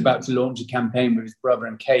he was about to launch a campaign with his brother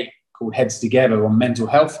and Kate called Heads Together on mental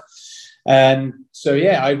health. And so,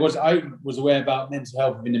 I was aware about mental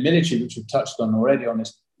health in the military, which we've touched on already on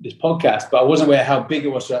this podcast, but I wasn't aware how big it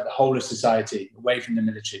was throughout the whole of society away from the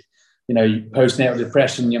military. Postnatal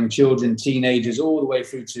depression, young children, teenagers, all the way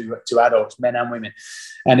through to adults, men and women.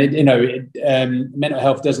 And mental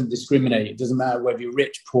health doesn't discriminate. It doesn't matter whether you're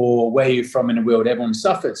rich, poor, where you're from in the world. Everyone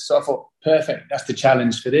suffers. So I thought, perfect. That's the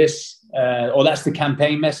challenge for this, or that's the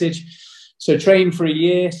campaign message. So trained for a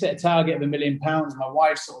year, set a target of £1 million. My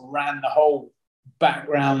wife sort of ran the whole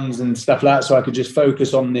backgrounds and stuff like that, so I could just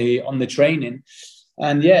focus on the training.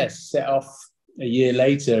 And set off a year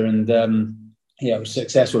later, and it was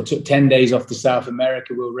successful. Took 10 days off the South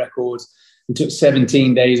America world records, and took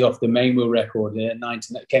 17 days off the main world record.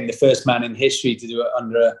 Became the first man in history to do it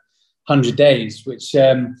under 100 days, which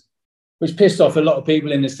pissed off a lot of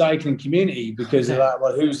people in the cycling community, because they're like,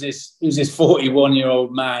 well, who's this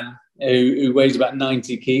 41-year-old man who weighs about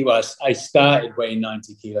 90 kilos? I started weighing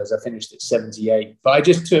 90 kilos. I finished at 78. But I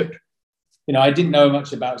just took, I didn't know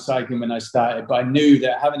much about cycling when I started, but I knew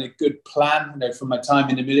that having a good plan, from my time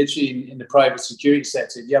in the military, in the private security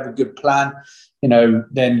sector, if you have a good plan,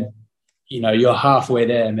 then, you're halfway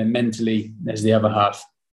there, and then mentally there's the other half.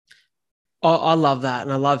 I love that,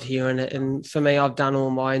 and I love hearing it. And for me, I've done all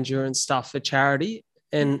my endurance stuff for charity,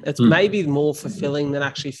 and it's maybe more fulfilling than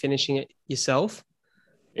actually finishing it yourself.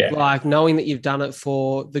 Yeah. Like knowing that you've done it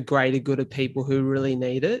for the greater good of people who really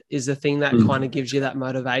need it is the thing that kind of gives you that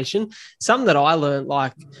motivation. Something that I learned,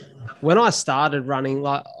 like when I started running,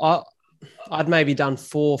 like I'd maybe done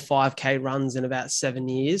 4 or 5K runs in about 7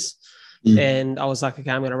 years. And I was like, okay,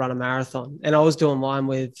 I'm going to run a marathon. And I was doing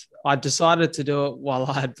mine I decided to do it while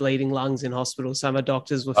I had bleeding lungs in hospital. So my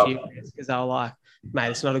doctors were furious because they were like,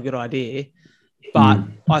 mate, it's not a good idea. But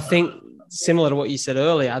I think, similar to what you said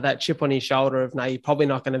earlier, that chip on your shoulder of, no, you're probably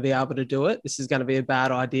not going to be able to do it. This is going to be a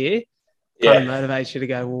bad idea. Kind of motivates you to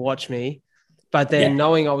go, well, watch me. But then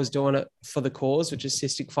knowing I was doing it for the cause, which is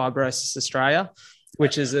Cystic Fibrosis Australia,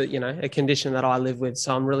 which is a condition that I live with.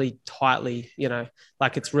 So I'm really tightly,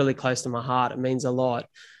 like it's really close to my heart. It means a lot.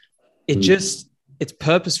 It's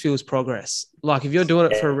purpose fuels progress. Like if you're doing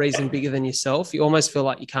it for a reason bigger than yourself, you almost feel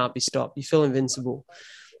like you can't be stopped. You feel invincible.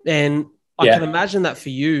 And I can imagine that for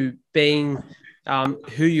you being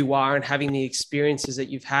who you are and having the experiences that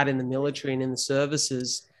you've had in the military and in the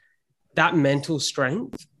services, that mental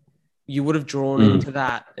strength, you would have drawn into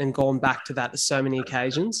that and gone back to that on so many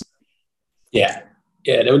occasions. Yeah.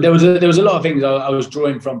 There was a lot of things I was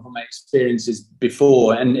drawing from my experiences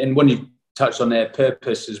before. And when you touched on their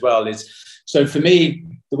purpose as well, is So for me,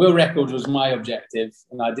 the world record was my objective,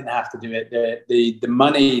 and I didn't have to do it. The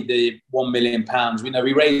money, the £1 million,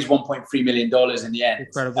 we raised $1.3 million in the end,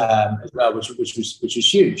 as well, which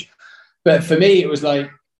was huge. But for me, it was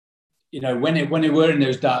like, when we were in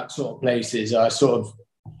those dark sort of places, I sort of,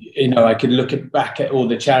 I could look back at all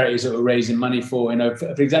the charities that were raising money for.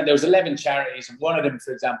 For example, there was 11 charities, and one of them,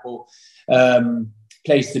 for example,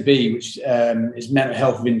 Place to Be, which is mental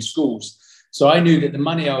health within schools. So I knew that the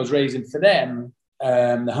money I was raising for them, the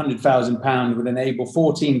 £100,000 would enable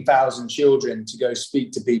 14,000 children to go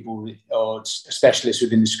speak to people or specialists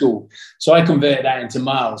within the school. So I converted that into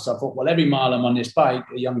miles. So I thought, well, every mile I'm on this bike,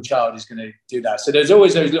 a young child is going to do that. So there's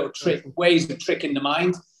always those little ways of tricking the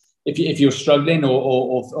mind if you're struggling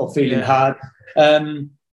or feeling hard.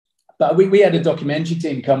 But we had a documentary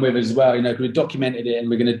team come with us as well. We documented it, and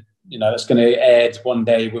we're going to, that's going to air one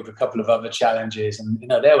day with a couple of other challenges. And,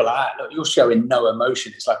 they were like, look, you're showing no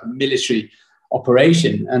emotion. It's like a military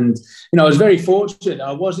operation. And, I was very fortunate.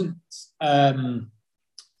 I wasn't under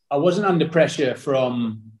pressure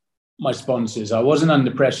from my sponsors. I wasn't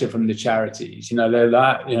under pressure from the charities. They're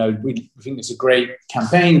like, we think it's a great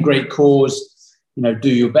campaign, great cause, do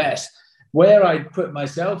your best. Where I put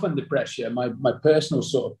myself under pressure, my personal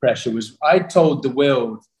sort of pressure, was I told the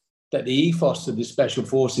world that the ethos of the Special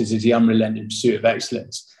Forces is the unrelenting pursuit of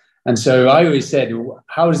excellence. And so I always said,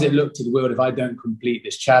 how does it look to the world if I don't complete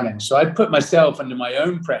this challenge? So I put myself under my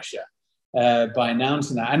own pressure by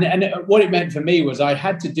announcing that. And what it meant for me was I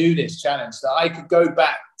had to do this challenge so I could go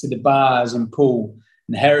back to the bars and pool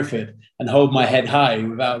in Hereford and hold my head high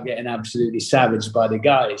without getting absolutely savaged by the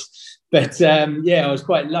guys. But I was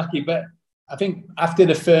quite lucky. But I think after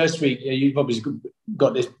the first week, you've obviously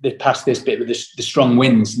got this past this bit with the strong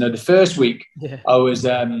wins. The first week I was,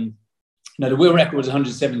 the world record was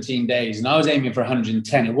 117 days, and I was aiming for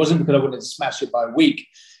 110. It wasn't because I wanted to smash it by a week.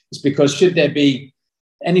 It's because should there be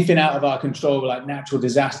anything out of our control, like natural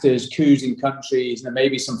disasters, coups in countries, and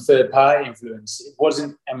maybe some third-party influence, it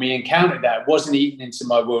wasn't, and we encountered that, it wasn't eaten into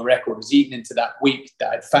my world record. It was eaten into that week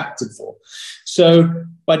that I'd factored for. So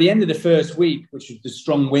by the end of the first week, which was the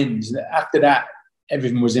strong winds, after that,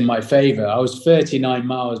 everything was in my favour. I was 39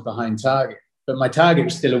 miles behind target, but my target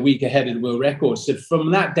was still a week ahead of the world record. So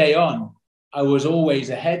from that day on, I was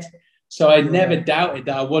always ahead. So I never doubted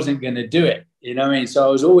that I wasn't going to do it. So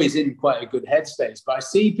I was always in quite a good headspace. But I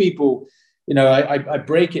see people, I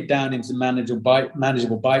break it down into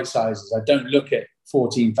manageable bite sizes. I don't look at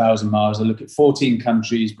 14,000 miles. I look at 14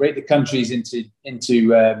 countries, break the countries into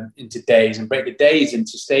days, and break the days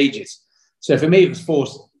into stages. So for me, it was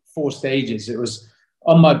four stages. It was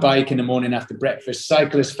on my bike in the morning after breakfast,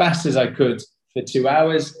 cycle as fast as I could for 2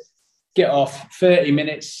 hours, get off 30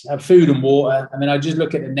 minutes, have food and water, and then I just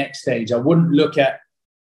look at the next stage. I wouldn't look at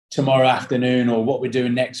tomorrow afternoon or what we're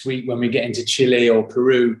doing next week when we get into Chile or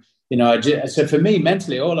Peru. So for me,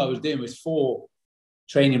 mentally, all I was doing was 4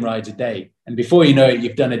 training rides a day. And before you know it,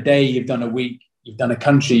 you've done a day, you've done a week, you've done a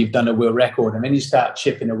country, you've done a world record, and then you start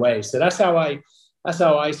chipping away. So that's how I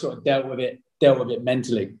sort of dealt with it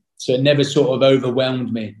mentally. So it never sort of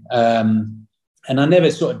overwhelmed me. And I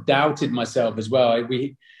never sort of doubted myself as well.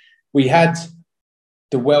 We had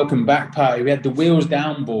the welcome back party. We had the wheels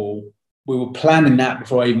down ball. We were planning that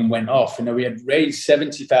before I even went off. We had raised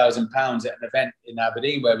 £70,000 at an event in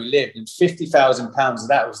Aberdeen where we lived, and £50,000 of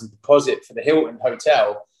that was the deposit for the Hilton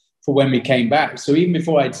Hotel for when we came back. So even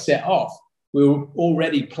before I'd set off, we were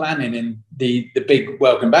already planning in the big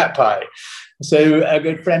welcome back party. So a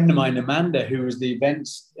good friend of mine, Amanda, who was the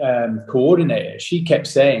events coordinator, she kept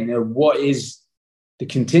saying, what is the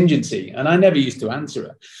contingency? And I never used to answer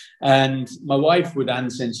her. And my wife would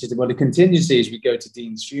answer, and she said, well, the contingency is we go to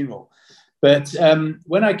Dean's funeral. But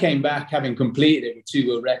when I came back, having completed it with 2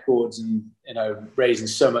 world records and raising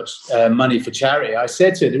so much money for charity, I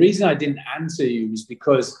said to her, the reason I didn't answer you was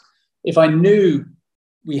because if I knew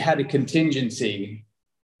we had a contingency,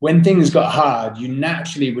 when things got hard, you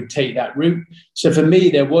naturally would take that route. So for me,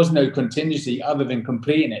 there was no contingency other than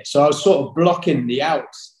completing it. So I was sort of blocking the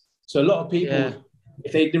outs. So a lot of people,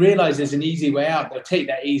 if they realize there's an easy way out, they'll take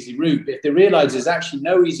that easy route. But if they realize there's actually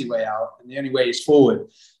no easy way out and the only way is forward,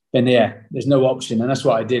 then there's no option. And that's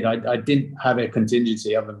what I did. I didn't have a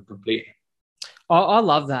contingency other than completing. I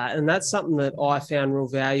love that. And that's something that I found real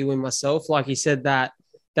value in myself. Like you said, that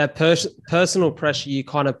personal pressure you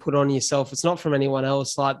kind of put on yourself, it's not from anyone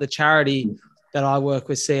else. Like the charity that I work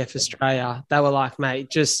with, CF Australia, they were like, mate,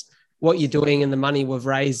 just what you're doing and the money we've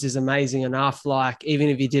raised is amazing enough. Like, even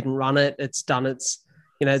if you didn't run it, it's done its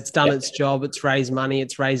job. It's raised money.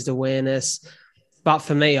 It's raised awareness. But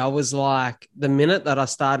for me, I was like, the minute that I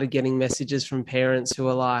started getting messages from parents who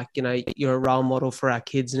are like, you're a role model for our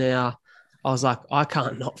kids now. I was like, I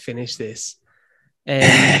can't not finish this.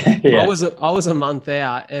 And Yeah. I was a month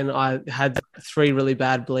out and I had 3 really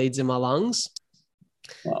bad bleeds in my lungs.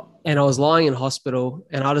 Wow. And I was lying in hospital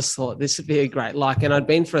and I just thought this would be a great, and I'd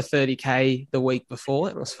been for a 30K the week before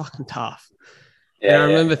and it was fucking tough. And I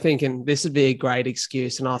remember thinking this would be a great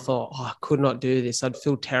excuse. And I thought, I could not do this. I'd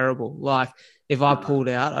feel terrible. Like if I pulled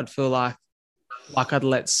out, I'd feel like I'd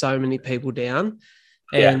let so many people down.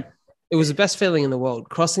 And it was the best feeling in the world,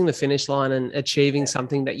 crossing the finish line and achieving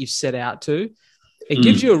something that you've set out to. It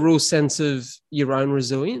gives you a real sense of your own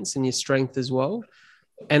resilience and your strength as well.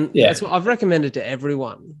 And that's what I've recommended to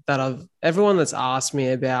everyone everyone that's asked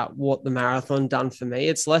me about what the marathon done for me.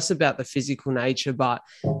 It's less about the physical nature, but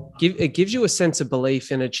it gives you a sense of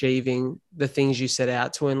belief in achieving the things you set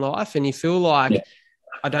out to in life. And you feel like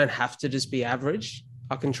I don't have to just be average.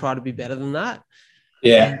 I can try to be better than that.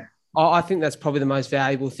 Yeah. And I think that's probably the most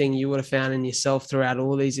valuable thing you would have found in yourself throughout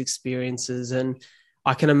all these experiences. And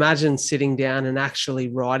I can imagine sitting down and actually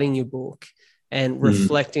writing your book and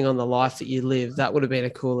reflecting on the life that you live. That would have been a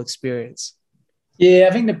cool experience. Yeah,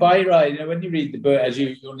 I think the bike ride, when you read the book, as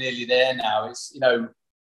you're nearly there now, it's,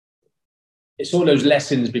 it's all those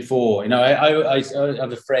lessons before. I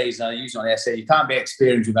have a phrase and I use it on the essay, you can't be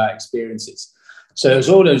experienced without experiences. So it's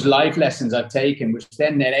all those life lessons I've taken, which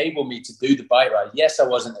then enable me to do the bike ride. Yes, I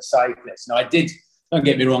wasn't a cyclist. I did, don't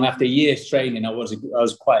get me wrong, after years training, I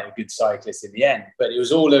was quite a good cyclist in the end. But it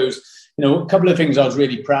was all those, a couple of things I was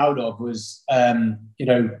really proud of was, I'd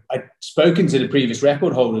spoken to the previous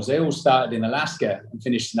record holders. They all started in Alaska and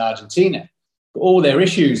finished in Argentina. But all their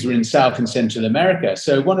issues were in South and Central America.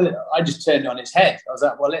 So I just turned it on its head. I was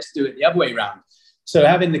like, well, let's do it the other way around. So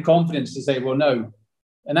having the confidence to say, well, no,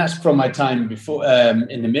 and that's from my time before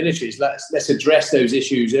in the military. Let's address those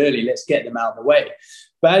issues early. Let's get them out of the way.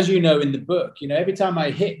 But as you know, in the book, every time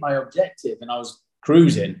I hit my objective and I was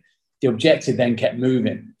cruising, the objective then kept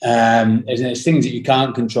moving. There's things that you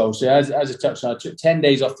can't control. So as I touched on, I took 10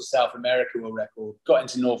 days off the South America world record, got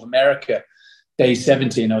into North America, day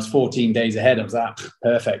 70, and I was 14 days ahead. I was like,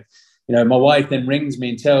 perfect. My wife then rings me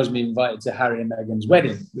and tells me invited to Harry and Meghan's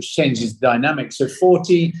wedding, which changes the dynamic. So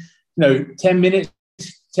 10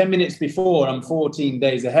 minutes before, I'm 14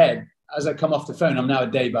 days ahead. As I come off the phone, I'm now a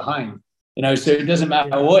day behind. So it doesn't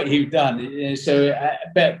matter what you've done.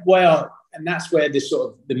 And that's where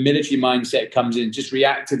the military mindset comes in. Just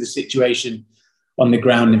react to the situation on the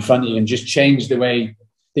ground in front of you and just change the way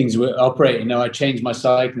things were operating. I changed my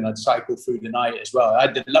cycling. I'd cycle through the night as well. I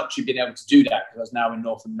had the luxury of being able to do that because I was now in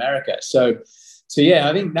North America. So yeah,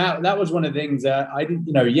 I think that was one of the things that I didn't,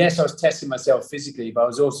 yes, I was testing myself physically, but I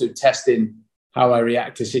was also testing how I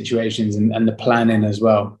react to situations and the planning as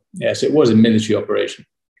well. Yeah, so it was a military operation.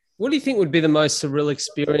 What do you think would be the most surreal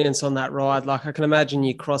experience on that ride? Like, I can imagine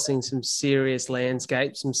you crossing some serious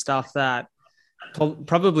landscapes, some stuff that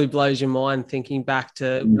probably blows your mind thinking back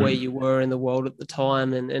to where you were in the world at the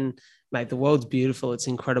time. And mate, the world's beautiful. It's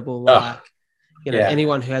incredible.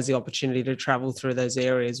 Anyone who has the opportunity to travel through those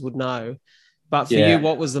areas would know. But for you,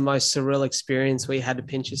 what was the most surreal experience where you had to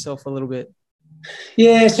pinch yourself a little bit?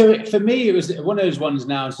 Yeah, so for me, it was one of those ones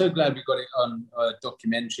now. I'm so glad we got it on a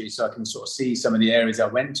documentary so I can sort of see some of the areas I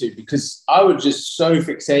went to, because I was just so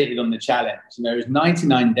fixated on the challenge. It was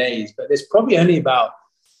 99 days, but there's probably only about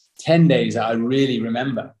 10 days that I really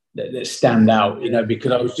remember that stand out,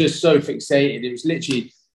 because I was just so fixated. It was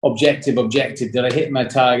literally objective. Did I hit my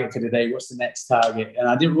target for the day? What's the next target? And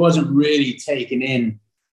I wasn't really taking in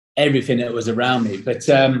everything that was around me. But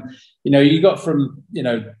you got from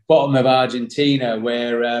bottom of Argentina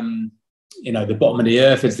where the bottom of the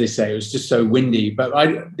earth, as they say, it was just so windy. But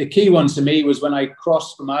the key one to me was when I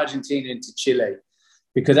crossed from Argentina into Chile,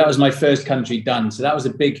 because that was my first country done. So that was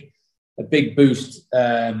a big boost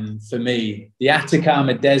for me. The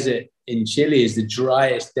Atacama Desert in Chile is the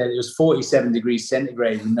driest. It was 47 degrees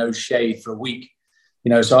centigrade with no shade for a week.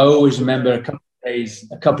 So I always remember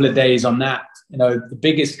a couple of days on that. The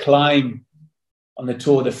biggest climb on the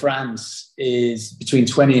Tour de France is between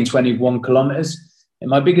 20 and 21 kilometers. And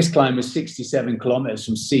my biggest climb was 67 kilometers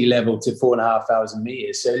from sea level to 4,500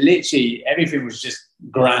 meters. So literally everything was just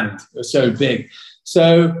grand. It was so big.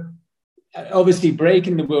 So obviously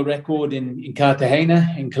breaking the world record in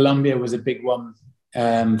Cartagena in Colombia was a big one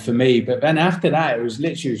for me. But then after that, it was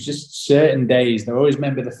just certain days. I always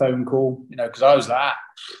remember the phone call, because I was like,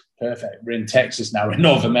 perfect. We're in Texas now. We're in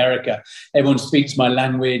North America. Everyone speaks my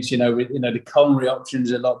language. The culinary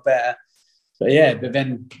options are a lot better. But yeah, but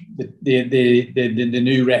then the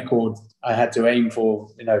new record I had to aim for,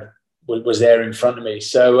 was there in front of me.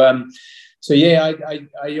 So yeah,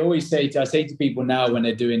 I always say to people now when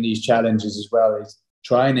they're doing these challenges as well is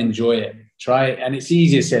try and enjoy it. Try it, and it's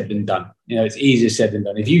easier said than done. You know, it's easier said than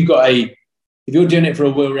done. If you're doing it for a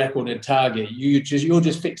world record and target, you're just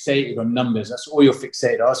fixated on numbers. That's all you're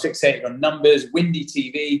fixated. I was fixated on numbers, windy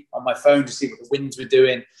TV on my phone to see what the winds were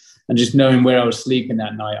doing, and just knowing where I was sleeping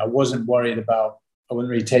that night. I wasn't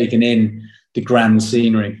really taking in the grand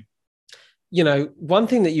scenery. You know, one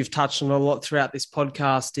thing that you've touched on a lot throughout this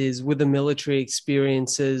podcast is with the military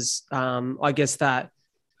experiences, I guess that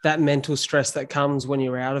mental stress that comes when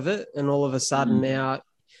you're out of it, and all of a sudden now,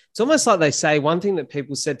 it's almost like they say, one thing that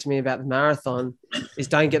people said to me about the marathon is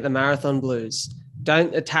don't get the marathon blues.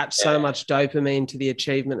 Don't attach so much dopamine to the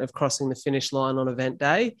achievement of crossing the finish line on event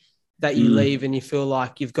day that you leave and you feel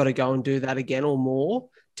like you've got to go and do that again or more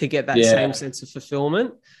to get that same sense of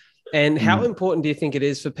fulfillment. And how important do you think it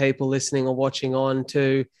is for people listening or watching on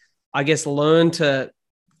to, I guess, learn to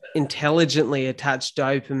intelligently attach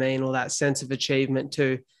dopamine or that sense of achievement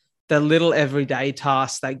to the little everyday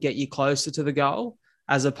tasks that get you closer to the goal,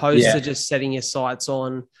 as opposed to just setting your sights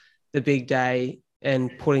on the big day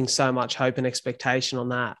and putting so much hope and expectation on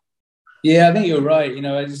that? Yeah, I think you're right. You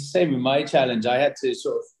know, it's the same with my challenge. I had to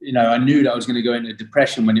sort of, you know, I knew that I was going to go into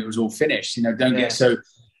depression when it was all finished. You know, don't get so.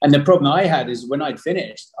 And the problem I had is when I'd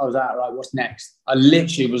finished, I was like, right, what's next? I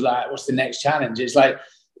literally was like, what's the next challenge? It's like,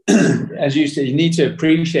 as you said, you need to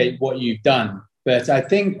appreciate what you've done. But I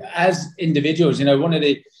think as individuals, you know, one of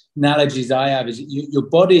the analogies I have is your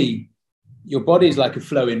body is like a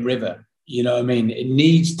flowing river. You know what I mean? It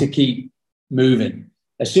needs to keep moving.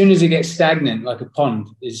 As soon as it gets stagnant, like a pond,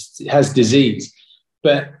 it has disease.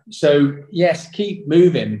 But so, yes, keep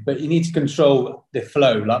moving, but you need to control the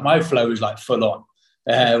flow. Like my flow is like full on.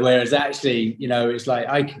 Whereas actually, you know, it's like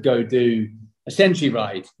I could go do a century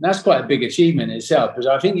ride. And that's quite a big achievement in itself, because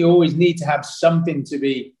I think you always need to have something to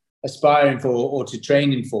be aspiring for or to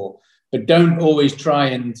training for, but don't always try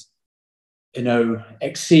and, you know,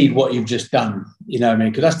 exceed what you've just done. You know what I mean?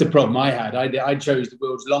 Because that's the problem I had. I chose the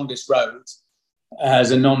world's longest road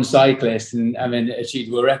as a non-cyclist and I mean, achieved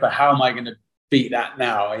the world record. How am I going to beat that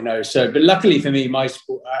now? You know, so, but luckily for me, my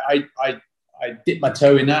sport, I dip my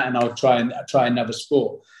toe in that and I'll try another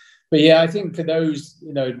sport. But yeah, I think for those,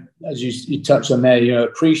 you know, as you touched on there, you know,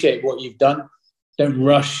 appreciate what you've done. Don't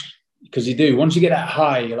rush, because you do. Once you get that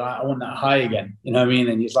high, you're like, I want that high again. You know what I mean?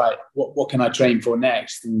 And it's like, what can I train for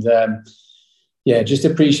next? And yeah, just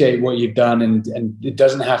appreciate what you've done. And it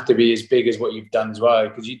doesn't have to be as big as what you've done as well,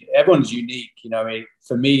 because everyone's unique. You know,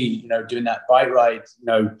 for me, you know, doing that bike ride, you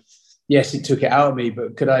know, yes, it took it out of me,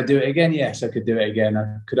 but could I do it again? Yes, I could do it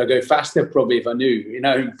again. Could I go faster? Probably, if I knew, you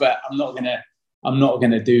know, but I'm not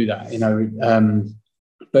gonna do that, you know.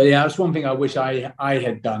 But yeah, that's one thing I wish I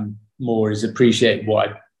had done more, is appreciate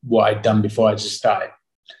what I'd done before I just started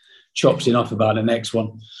chopsing off about the next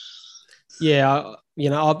one. Yeah, you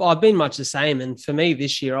know, I've been much the same. And for me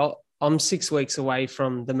this year, I'm 6 weeks away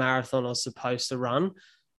from the marathon I was supposed to run,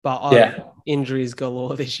 but injuries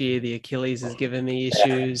galore this year. The Achilles has given me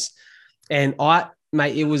issues. And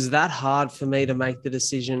mate, it was that hard for me to make the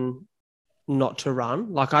decision not to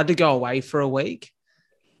run. Like I had to go away for a week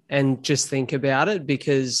and just think about it,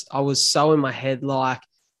 because I was so in my head, like,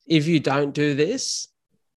 if you don't do this,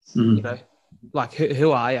 you know, like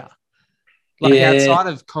who are you? Like outside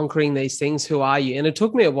of conquering these things, who are you? And it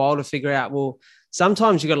took me a while to figure out, well,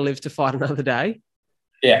 sometimes you got to live to fight another day.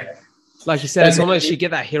 Yeah. Like you said, it's almost, you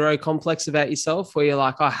get that hero complex about yourself where you're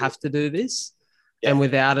like, I have to do this. Yeah. And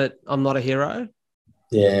without it, I'm not a hero.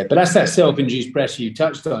 Yeah, but that's that self-induced pressure you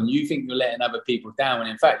touched on. You think you're letting other people down, and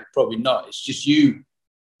in fact, you're probably not. It's just you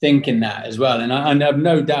thinking that as well. And I have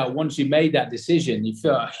no doubt, once you made that decision, you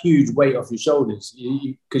felt a huge weight off your shoulders,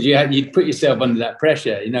 because you'd put yourself under that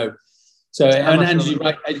pressure, you know. So, and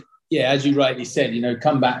as you rightly said, you know,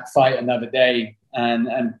 come back, fight another day,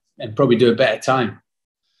 and probably do a better time.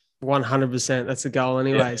 100%. That's the goal,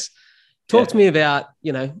 anyways. Yeah. Talk to me about,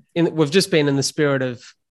 you know, we've just been in the spirit of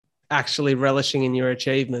actually relishing in your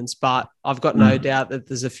achievements, but I've got no doubt that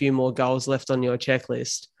there's a few more goals left on your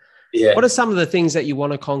checklist. Yeah. What are some of the things that you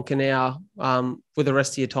want to conquer now with the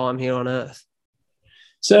rest of your time here on Earth?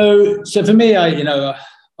 So for me,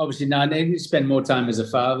 obviously now I need to spend more time as a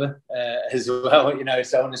father as well, you know,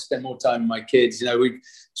 so I want to spend more time with my kids. You know, we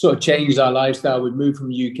sort of changed our lifestyle. We moved from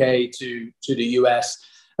the UK to the US.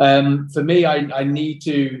 For me, I need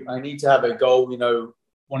to have a goal. You know,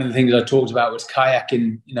 one of the things I talked about was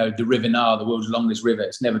kayaking, you know, the River Nile, the world's longest river.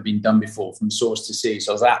 It's never been done before from source to sea.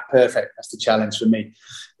 So I was like, perfect. That's the challenge for me,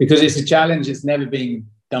 because it's a challenge. It's never been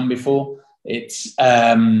done before. It's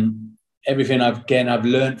everything I've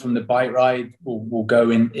learned from the bike ride will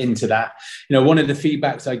go into that. You know, one of the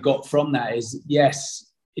feedbacks I got from that is,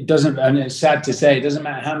 yes, it doesn't, and it's sad to say, it doesn't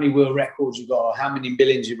matter how many world records you got or how many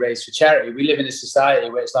millions you raise for charity. We live in a society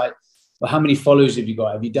where it's like, well, how many followers have you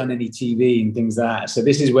got? Have you done any TV and things like that? So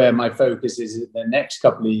this is where my focus is in the next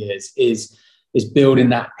couple of years is building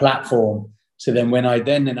that platform. So then when I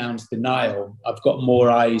then announce the Nile, I've got more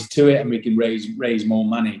eyes to it and we can raise more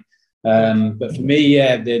money. But for me,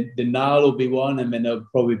 yeah, the Nile will be one, and then there'll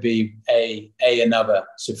probably be another.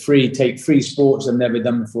 So take three sports I've never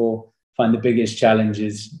done before, find the biggest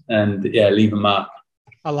challenges, and yeah, leave a mark.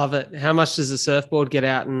 I love it. How much does the surfboard get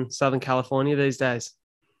out in Southern California these days?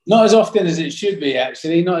 Not as often as it should be,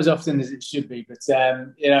 actually. Not as often as it should be. But,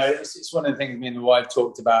 it's one of the things me and the wife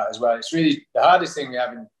talked about as well. It's really the hardest thing we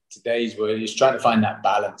have in today's world is trying to find that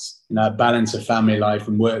balance, balance of family life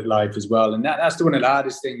and work life as well. And that's one of the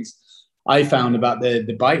hardest things I found about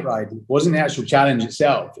the bike ride. It wasn't the actual challenge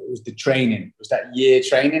itself. It was the training. It was that year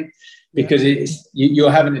training. Because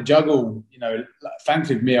you're having to juggle,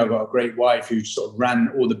 thankfully for me, I've got a great wife who sort of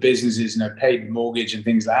ran all the businesses, paid the mortgage and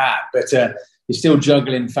things like that. But you're still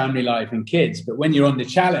juggling family life and kids. But when you're on the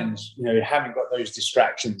challenge, you haven't got those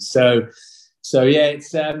distractions. So yeah,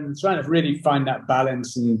 it's trying to really find that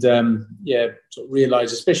balance and, sort of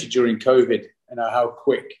realize, especially during COVID, how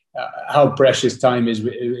quick, how precious time is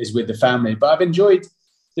with the family. But I've enjoyed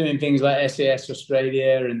doing things like SAS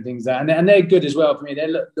Australia and things like that. And they're good as well for me. They're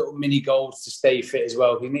little mini goals to stay fit as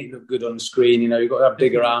well. You need to look good on the screen. You've got to have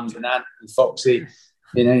bigger arms than Ant and Foxy.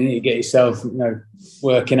 You need to get yourself,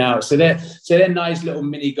 working out. So they're nice little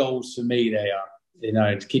mini goals for me. They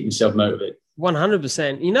are, to keep myself motivated.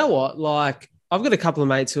 100%. You know what? Like, I've got a couple of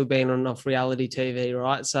mates who have been on off reality TV,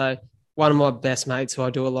 right? So one of my best mates who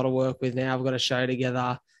I do a lot of work with now, I've got a show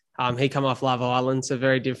together. He come off Love Island, so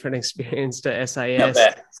very different experience to SAS.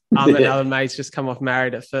 And other mates just come off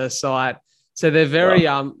Married at First Sight. So they're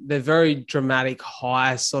very dramatic,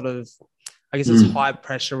 high sort of, I guess it's high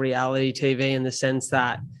pressure reality TV in the sense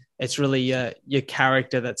that it's really your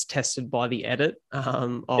character that's tested by the edit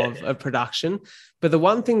of a production. But the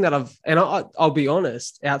one thing that I'll be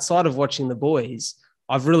honest, outside of watching The Boys,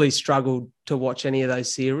 I've really struggled to watch any of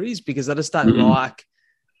those series because I just don't like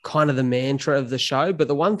kind of the mantra of the show. But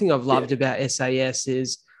the one thing I've loved about SAS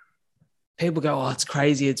is people go, oh, it's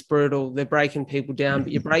crazy, it's brutal, they're breaking people down,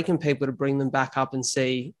 but you're breaking people to bring them back up and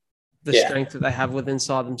see the strength that they have within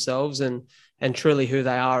inside themselves and truly who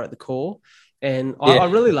they are at the core. And I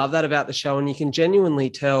really love that about the show. And you can genuinely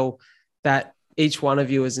tell that each one of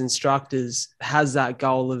you as instructors has that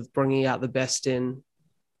goal of bringing out the best in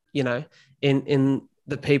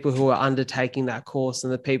the people who are undertaking that course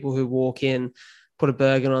and the people who walk in, put a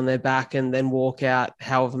burden on their back and then walk out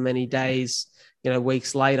however many days,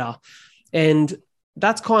 weeks later. And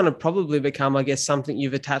that's kind of probably become, I guess, something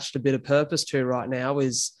you've attached a bit of purpose to right now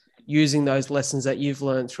is using those lessons that you've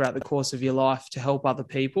learned throughout the course of your life to help other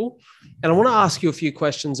people. And I want to ask you a few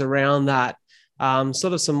questions around that,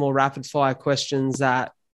 sort of some more rapid fire questions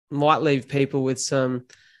that might leave people with some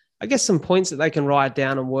points that they can write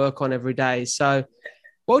down and work on every day. So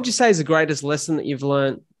what would you say is the greatest lesson that you've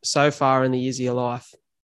learned so far in the years of your life?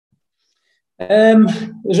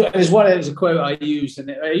 There's a quote I used,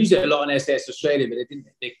 and I use it a lot on SAS Australia, but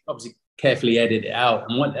they obviously carefully edit it out.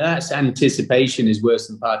 And that's anticipation is worse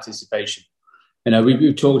than participation.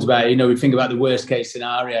 We've talked about, we think about the worst case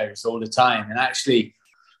scenarios all the time. And actually,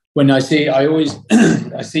 when I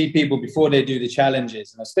see people before they do the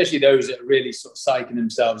challenges, and especially those that are really sort of psyching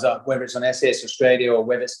themselves up, whether it's on SAS Australia or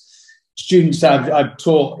whether it's students I've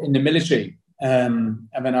taught in the military. And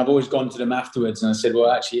then I've always gone to them afterwards and I said,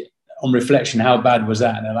 well, actually, on reflection, how bad was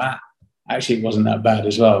that? And they're like, actually, it wasn't that bad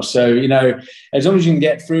as well. So, as long as you can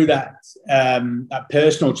get through that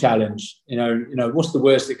personal challenge, what's the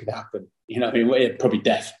worst that could happen? Probably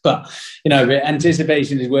death. But,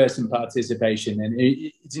 anticipation is worse than participation. And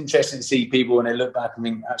it's interesting to see people when they look back and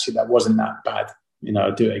think, actually, that wasn't that bad.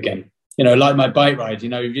 I'll do it again. Like my bike ride,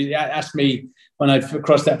 if you ask me when I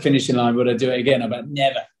crossed that finishing line, would I do it again? I'm like,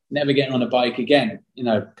 never getting on a bike again.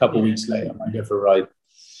 A couple of weeks later, I might go for a ride.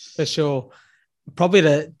 For sure. Probably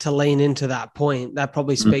to lean into that point, that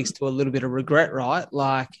probably speaks to a little bit of regret, right?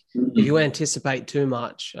 Like if you anticipate too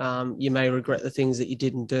much, you may regret the things that you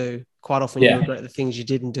didn't do. Quite often you regret the things you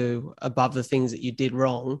didn't do above the things that you did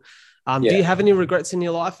wrong. Do you have any regrets in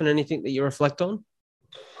your life and anything that you reflect on?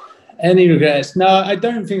 Any regrets? No, I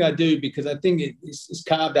don't think I do because I think it's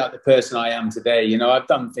carved out the person I am today. I've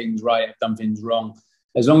done things right, I've done things wrong.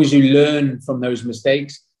 As long as you learn from those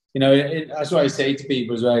mistakes, that's what I say to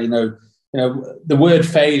people as well, the word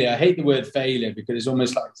failure, I hate the word failure because it's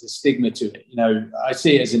almost like there's a stigma to it. I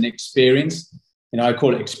see it as an experience. I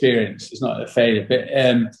call it experience. It's not a failure.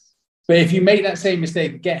 But if you make that same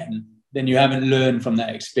mistake again, then you haven't learned from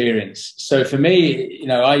that experience. So for me, you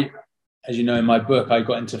know, as you know, in my book, I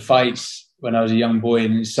got into fights when I was a young boy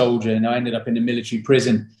and a soldier, and I ended up in a military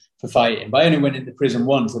prison for fighting. But I only went into prison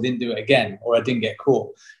once. I didn't do it again, or I didn't get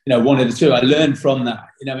caught. You know, one of the two. I learned from that.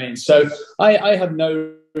 You know what I mean? So I have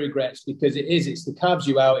no regrets, because it's the carves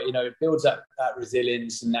you out. You know, it builds that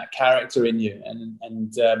resilience and that character in you.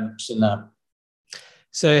 So no.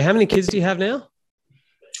 So how many kids do you have now?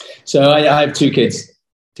 So I have 2 kids.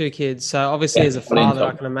 2 kids. So obviously, as a father,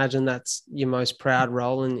 I can imagine that's your most proud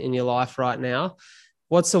role in your life right now.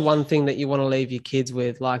 What's the one thing that you want to leave your kids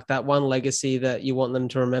with, like that one legacy that you want them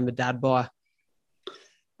to remember Dad by?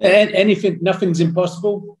 Anything, nothing's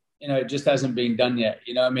impossible. You know, it just hasn't been done yet.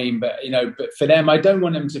 You know what I mean? But, you know, but for them, I don't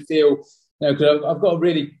want them to feel, you know, because I've got to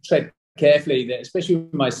really tread carefully that, especially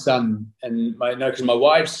with my son and because my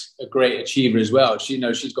wife's a great achiever as well. She, you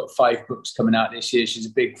know, she's got 5 books coming out this year. She's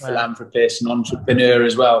a big philanthropist and entrepreneur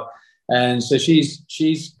as well. And so she's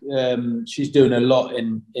doing a lot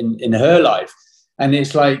in her life. And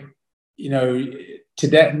it's like, you know,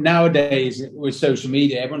 today, nowadays with social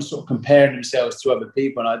media, everyone's sort of comparing themselves to other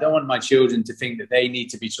people. And I don't want my children to think that they need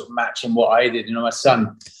to be sort of matching what I did. You know, my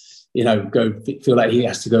son, you know, feel like he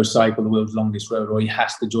has to go cycle the world's longest road, or he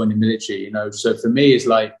has to join the military, you know. So for me, it's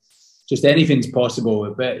like just anything's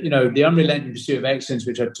possible. But, you know, the unrelenting pursuit of excellence,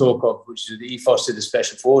 which I talk of, which is the ethos of the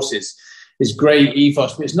Special Forces, is great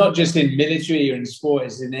ethos. But it's not just in military or in sport,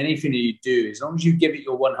 it's in anything that you do. As long as you give it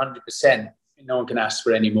your 100%, no one can ask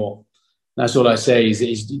for any more. That's all I say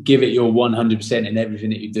is give it your 100% in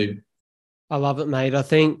everything that you do. I love it, mate. I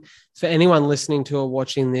think for anyone listening to or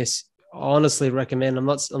watching this, I honestly recommend, I'm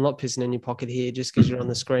not pissing in your pocket here just because you're on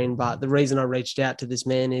the screen, but the reason I reached out to this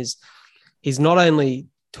man is he's not only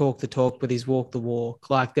talk the talk, but he's walk the walk.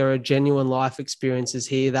 Like, there are genuine life experiences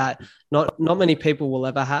here that not many people will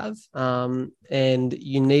ever have. And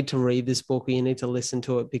you need to read this book, or you need to listen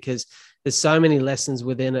to it, because there's so many lessons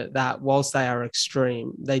within it that, whilst they are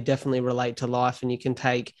extreme, they definitely relate to life, and you can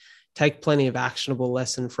take plenty of actionable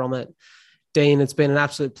lesson from it. Dean, it's been an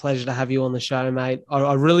absolute pleasure to have you on the show, mate.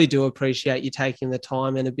 I really do appreciate you taking the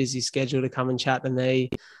time in a busy schedule to come and chat to me.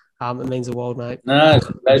 It means the world, mate. No, it's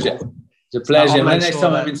a pleasure. It's a pleasure. Next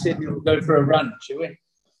time I'm in Sydney, we'll go for a run, shall we?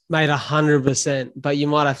 Mate, 100%. But you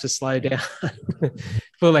might have to slow down.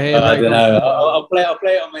 Full of hair. I don't know. I'll play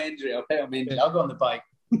it on my injury. I'll go on the bike.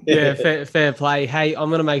 Yeah, fair play. Hey, I'm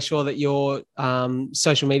going to make sure that your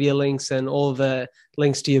social media links and all the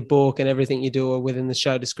links to your book and everything you do are within the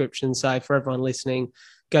show description. So for everyone listening,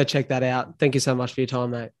 go check that out. Thank you so much for your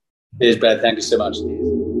time, mate. Cheers, Brad. Thank you so much.